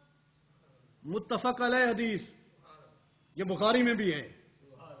 متفق علیہ حدیث، یہ بخاری میں بھی ہے،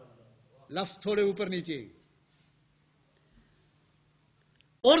 لفظ تھوڑے اوپر نیچے.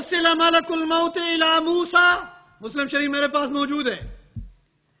 ارسل ملک الموت الی موسیٰ، مسلم شریف میرے پاس موجود ہے.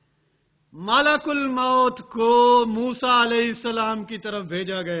 ملک الموت کو موسیٰ علیہ السلام کی طرف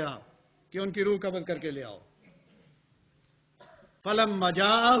بھیجا گیا کہ ان کی روح قبض کر کے لے آؤ. فلما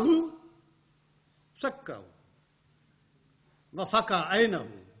جاءہ سکہ وفقع عینہ،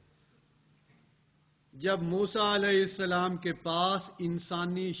 جب موسیٰ علیہ السلام کے پاس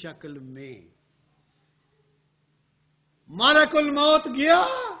انسانی شکل میں ملک الموت گیا،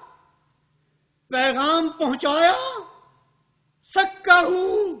 پیغام پہنچایا، سکہ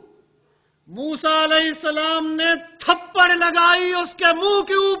موسیٰ علیہ السلام نے تھپڑ لگائی اس کے منہ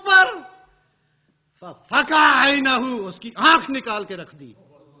کے اوپر، ففقع عینہ، اس کی آنکھ نکال کے رکھ دی.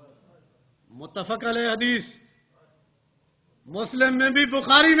 متفق علیہ حدیث، مسلم میں بھی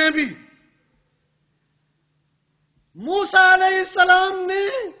بخاری میں بھی. موسیٰ علیہ السلام نے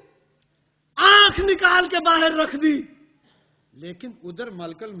آنکھ نکال کے باہر رکھ دی، لیکن ادھر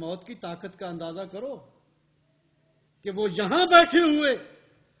ملک الموت کی طاقت کا اندازہ کرو کہ وہ یہاں بیٹھے ہوئے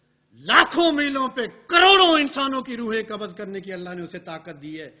لاکھوں میلوں پہ کروڑوں انسانوں کی روحیں قبض کرنے کی اللہ نے اسے طاقت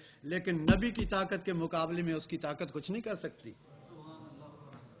دی ہے، لیکن نبی کی طاقت کے مقابلے میں اس کی طاقت کچھ نہیں کر سکتی.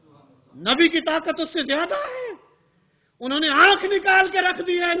 نبی کی طاقت اس سے زیادہ ہے. انہوں نے آنکھ نکال کے رکھ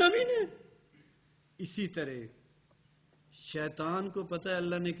دی ہے نبی نے. اسی طرح شیطان کو پتہ ہے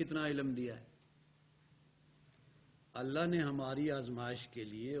اللہ نے کتنا علم دیا ہے. اللہ نے ہماری آزمائش کے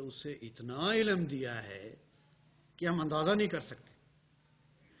لیے اسے اتنا علم دیا ہے کہ ہم اندازہ نہیں کر سکتے.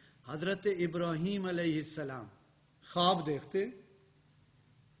 حضرت ابراہیم علیہ السلام خواب دیکھتے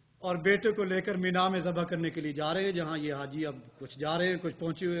اور بیٹے کو لے کر مینا میں ذبح کرنے کے لیے جا رہے ہیں، جہاں یہ حاجی اب کچھ جا رہے ہیں، کچھ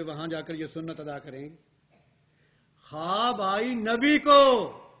پہنچے ہوئے، وہاں جا کر یہ سنت ادا کریں. خواب آئی نبی کو،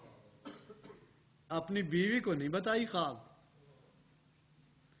 اپنی بیوی کو نہیں بتائی خواب،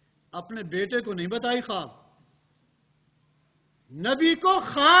 اپنے بیٹے کو نہیں بتائی خواب، نبی کو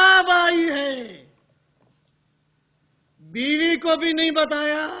خواب آئی ہے، بیوی کو بھی نہیں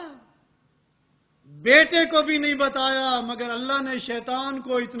بتایا، بیٹے کو بھی نہیں بتایا، مگر اللہ نے شیطان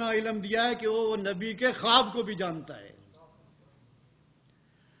کو اتنا علم دیا ہے کہ وہ نبی کے خواب کو بھی جانتا ہے.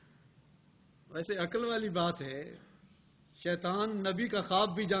 ویسے عقل والی بات ہے، شیطان نبی کا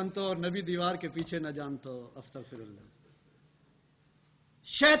خواب بھی جانتا ہو اور نبی دیوار کے پیچھے نہ جانتا ہو. استغفر اللہ.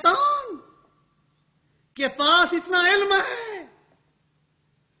 شیطان کے پاس اتنا علم ہے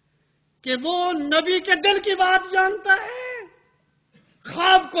کہ وہ نبی کے دل کی بات جانتا ہے،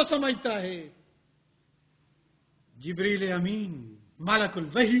 خواب کو سمجھتا ہے. جبریل امین ملک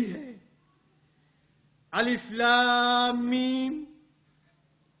الوحی ہے. الف لام میم،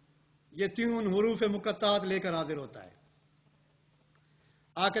 یہ 3 حروف مقطعات لے کر حاضر ہوتا ہے.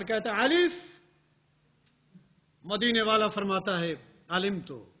 آ کر کہتا ہے الف، مدینے والا فرماتا ہے علم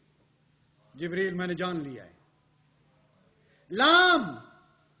تو جبریل میں نے جان لیا ہے. لام،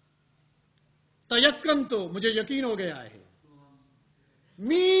 تیقن تو مجھے یقین ہو گیا ہے.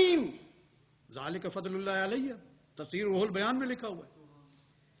 میم، ذالک فضل اللہ علیہ، تفسیر روح البیان میں لکھا ہوا ہے.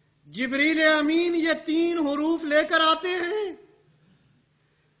 جبریل امین یہ 3 حروف لے کر آتے ہیں،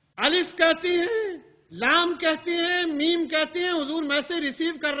 الف کہتے ہیں، لام کہتے ہیں، میم کہتے ہیں. حضور میسج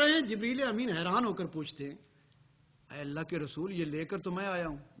ریسیو کر رہے ہیں. جبریل امین حیران ہو کر پوچھتے ہیں اے اللہ کے رسول، یہ لے کر تو میں آیا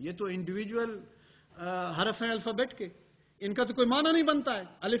ہوں، یہ تو انڈیویجول حرف ہیں الفابیٹ کے، ان کا تو کوئی معنی نہیں بنتا ہے.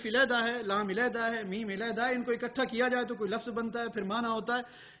 الف علیحدہ ہے، لام علیحدہ ہے، میم علیحدہ ہے، ان کو اکٹھا کیا جائے تو کوئی لفظ بنتا ہے، پھر معنی ہوتا ہے.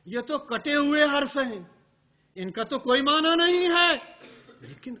 یہ تو کٹے ہوئے حرف ہیں، ان کا تو کوئی معنی نہیں ہے.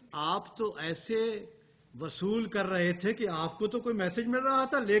 لیکن آپ تو ایسے وصول کر رہے تھے کہ آپ کو تو کوئی میسج مل رہا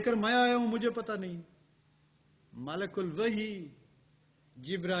تھا، لے کر میں آیا ہوں، مجھے پتہ نہیں. ملک الوحی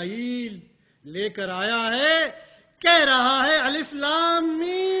جبرائیل لے کر آیا ہے، کہہ رہا ہے الف لام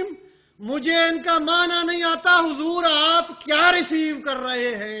میم، مجھے ان کا معنی نہیں آتا، حضور آپ کیا ریسیو کر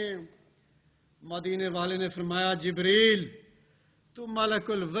رہے ہیں؟ مدینے والے نے فرمایا جبریل تو ملک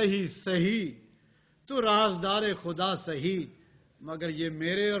الوحی صحیح، تو رازدار خدا صحیح، مگر یہ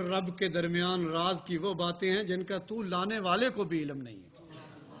میرے اور رب کے درمیان راز کی وہ باتیں ہیں جن کا تو لانے والے کو بھی علم نہیں ہے۔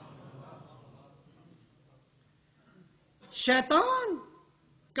 شیطان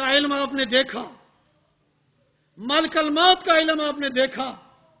کا علم آپ نے دیکھا، ملک الموت کا علم آپ نے دیکھا،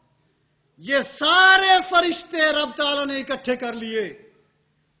 یہ سارے فرشتے رب تعالیٰ نے اکٹھے کر لیے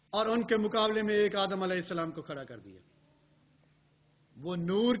اور ان کے مقابلے میں ایک آدم علیہ السلام کو کھڑا کر دیا۔ وہ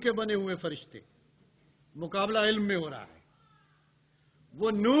نور کے بنے ہوئے فرشتے، مقابلہ علم میں ہو رہا ہے،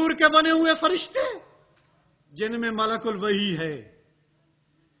 وہ نور کے بنے ہوئے فرشتے جن میں ملک الوحی ہے،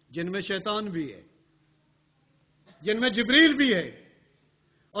 جن میں شیطان بھی ہے، جن میں جبریل بھی ہے،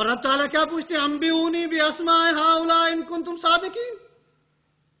 اور رب تعالیٰ کیا پوچھتے ہیں؟ انبئونی باسماء ہؤلاء ان کنتم صادقین۔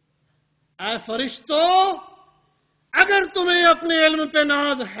 اے فرشتو، اگر تمہیں اپنے علم پہ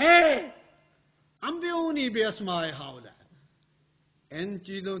ناز ہے، انبئونی باسماء ہؤلاء، ان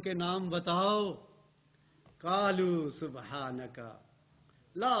چیزوں کے نام بتاؤ۔ قالوا سبحانک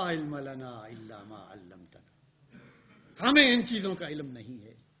لا علم لنا الا ما علمتنا، ہمیں ان چیزوں کا علم نہیں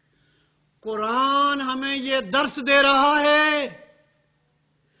ہے۔ قرآن ہمیں یہ درس دے رہا ہے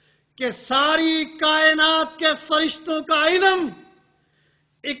کہ ساری کائنات کے فرشتوں کا علم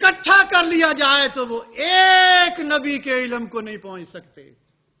اکٹھا کر لیا جائے تو وہ ایک نبی کے علم کو نہیں پہنچ سکتے۔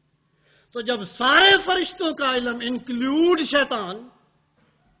 تو جب سارے فرشتوں کا علم انکلوڈ شیطان،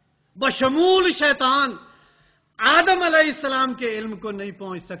 بشمول شیطان، آدم علیہ السلام کے علم کو نہیں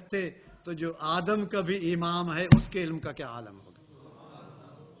پہنچ سکتے، تو جو آدم کا بھی امام ہے اس کے علم کا کیا عالم ہوگا؟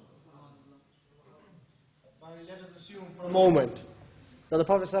 Let us assume for a moment that the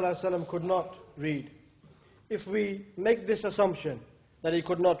Prophet ﷺ could not read. If we make this assumption that he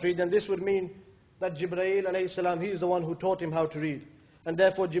could not read, then this would mean that Jibreel alayhi salam, he is the one who taught him how to read. And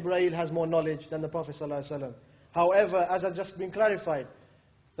therefore Jibreel has more knowledge than the Prophet ﷺ. However, as has just been clarified,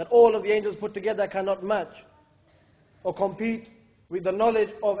 that all of the angels put together cannot match or compete with the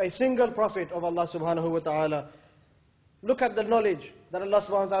knowledge of a single prophet of Allah subhanahu wa ta'ala. Look at the knowledge that Allah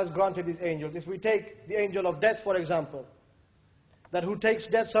subhanahu wa ta'ala has granted these angels. If we take the angel of death, for example, that who takes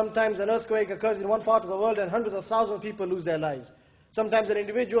death, sometimes an earthquake occurs in one part of the world and hundreds of thousands of people lose their lives. Sometimes an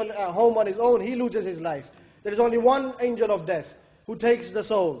individual at home on his own, he loses his life. There is only one angel of death who takes the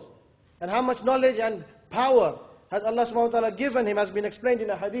souls. And how much knowledge and power has Allah subhanahu wa ta'ala given him has been explained in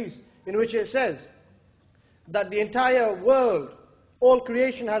a hadith in which it says that the entire world, all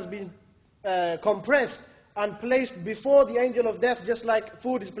creation has been compressed and placed before the angel of death, just like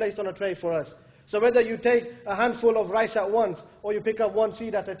food is placed on a tray for us. So whether you take a handful of rice at once or you pick up one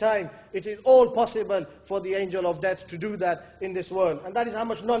seed at a time, it is all possible for the angel of death to do that in this world. And that is how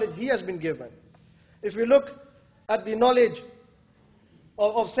much knowledge he has been given. If we look at the knowledge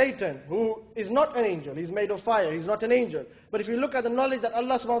of Satan, who is not an angel, he's made of fire, he's not an angel. But if you look at the knowledge that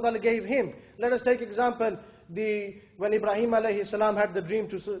Allah subhanahu wa ta'ala gave him, let us take example, when Ibrahim alayhi salam had the dream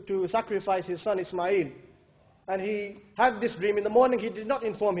to sacrifice his son Ismail. And he had this dream. In the morning he did not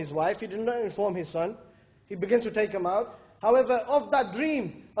inform his wife, he did not inform his son. He begins to take him out. However, of that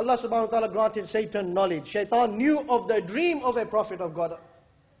dream, Allah subhanahu wa ta'ala granted Satan knowledge. Shaitan knew of the dream of a prophet of God.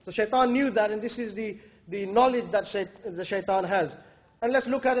 So Shaitan knew that, and this is the knowledge that the Shaitan has. And let's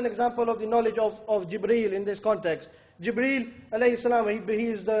look at an example of the knowledge of Jibreel in this context. Jibreel alayhi salam, he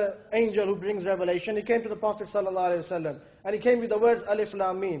is the angel who brings revelation. He came to the Prophet sallallahu alayhi wasallam, and he came with the words Alif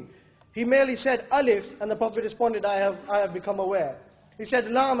Lam Mim. He merely said Alif, and the Prophet responded, I have become aware. He said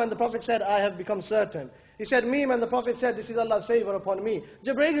Lam, and the Prophet said, I have become certain. He said Mim, and the Prophet said, this is Allah's favor upon me.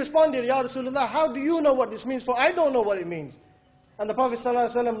 Jibreel responded, Ya Rasulullah, how do you know what this means? For I don't know what it means. And the Prophet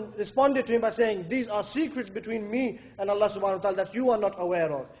ﷺ responded to him by saying, these are secrets between me and Allah subhanahu wa ta'ala that you are not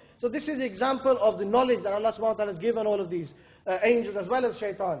aware of. So this is the example of the knowledge that Allah subhanahu wa ta'ala has given all of these angels as well as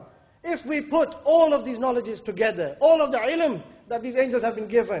shaitan. If we put all of these knowledges together, all of the ilm that these angels have been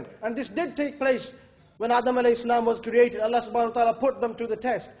given, and this did take place when Adam alayhi salam was created, Allah subhanahu wa ta'ala put them to the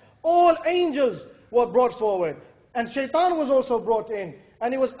test. All angels were brought forward, and shaitan was also brought in.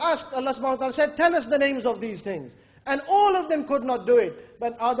 And he was asked, Allah subhanahu wa ta'ala said, tell us the names of these things. And all of them could not do it.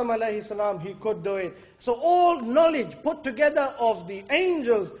 But Adam alayhi salam, he could do it. So all knowledge put together of the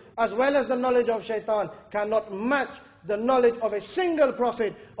angels as well as the knowledge of shaitan cannot match the knowledge of a single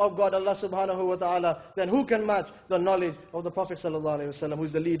prophet of God, Allah subhanahu wa ta'ala. Then who can match the knowledge of the Prophet sallallahu alayhi wa sallam, who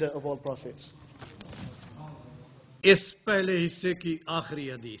is the leader of all prophets? اس پہلے حصے کی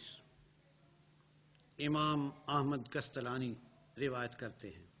آخری حدیث امام احمد کستلانی روایت کرتے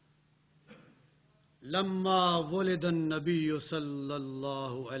ہیں، لما ولد النبی صلی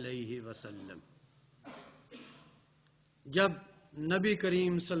اللہ علیہ وسلم، جب نبی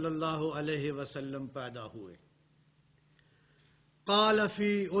کریم صلی اللہ علیہ وسلم پیدا ہوئے، فقال فی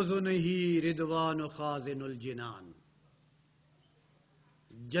اذنہ رضوان خازن الجنان،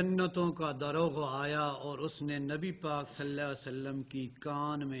 جنتوں کا دروغ آیا اور اس نے نبی پاک صلی اللہ علیہ وسلم کی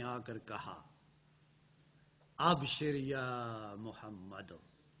کان میں آ کر کہا، ابشر یا محمد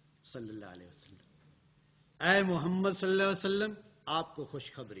صلی اللہ علیہ وسلم، اے محمد صلی اللہ علیہ وسلم آپ کو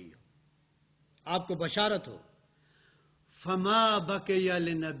خوشخبری ہو، آپ کو بشارت ہو، فما بقی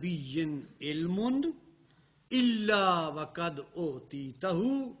لنبی علم الا وقد اوتیتہ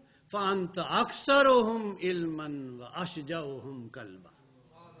فانت اکثرهم علما واشجعهم قلبا۔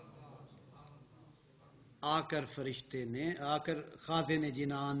 آ کر فرشتے نے، آ کر خازن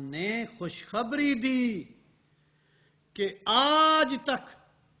جنان نے خوشخبری دی کہ آج تک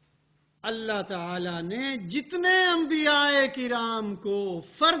اللہ تعالی نے جتنے انبیاء کرام کو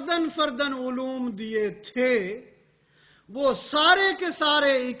فردن فردن علوم دیے تھے وہ سارے کے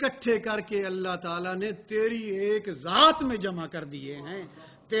سارے اکٹھے کر کے اللہ تعالیٰ نے تیری ایک ذات میں جمع کر دیے ہیں۔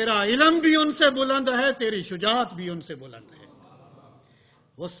 تیرا علم بھی ان سے بلند ہے، تیری شجاعت بھی ان سے بلند ہے۔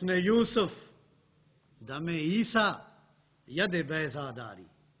 حسن یوسف دم عیسیٰ ید بیضاداری،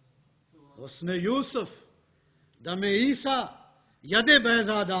 حسن یوسف دم عیسیٰ ید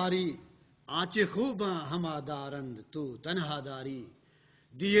بیضاداری، آنچ خوباں ہما دارند تو تنہا داری۔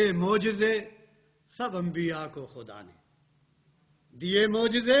 دیے معجزے سب انبیاء کو خدا نے، دیے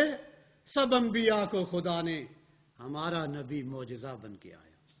معجزے سب انبیاء کو خدا نے، ہمارا نبی معجزہ بن کے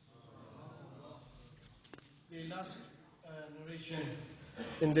آیا۔ The last narration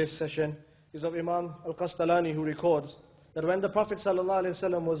in this session is of Imam al-Qastalani, who records that when the Prophet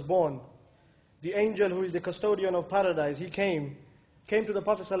ﷺ was born, the angel who is the custodian of paradise, he came to the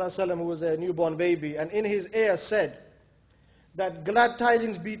Prophet ﷺ, who was a newborn baby, and in his ear said that glad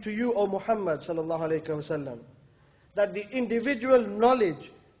tidings be to you, O Muhammad ﷺ, that the individual knowledge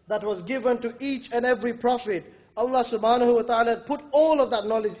that was given to each and every prophet, Allah subhanahu wa ta'ala put all of that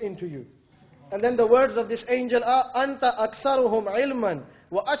knowledge into you. And then the words of this angel are, Anta aktharuhum ilman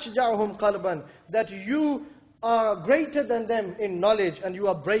wa ashja'uhum qalban, that you are greater than them in knowledge and you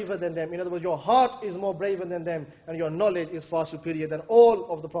are braver than them. In other words, your heart is more braver than them and your knowledge is far superior than all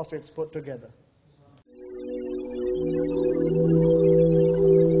of the prophets put together.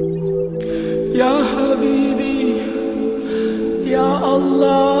 Ya Habibi, Ya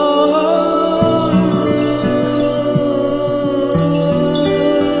Allah.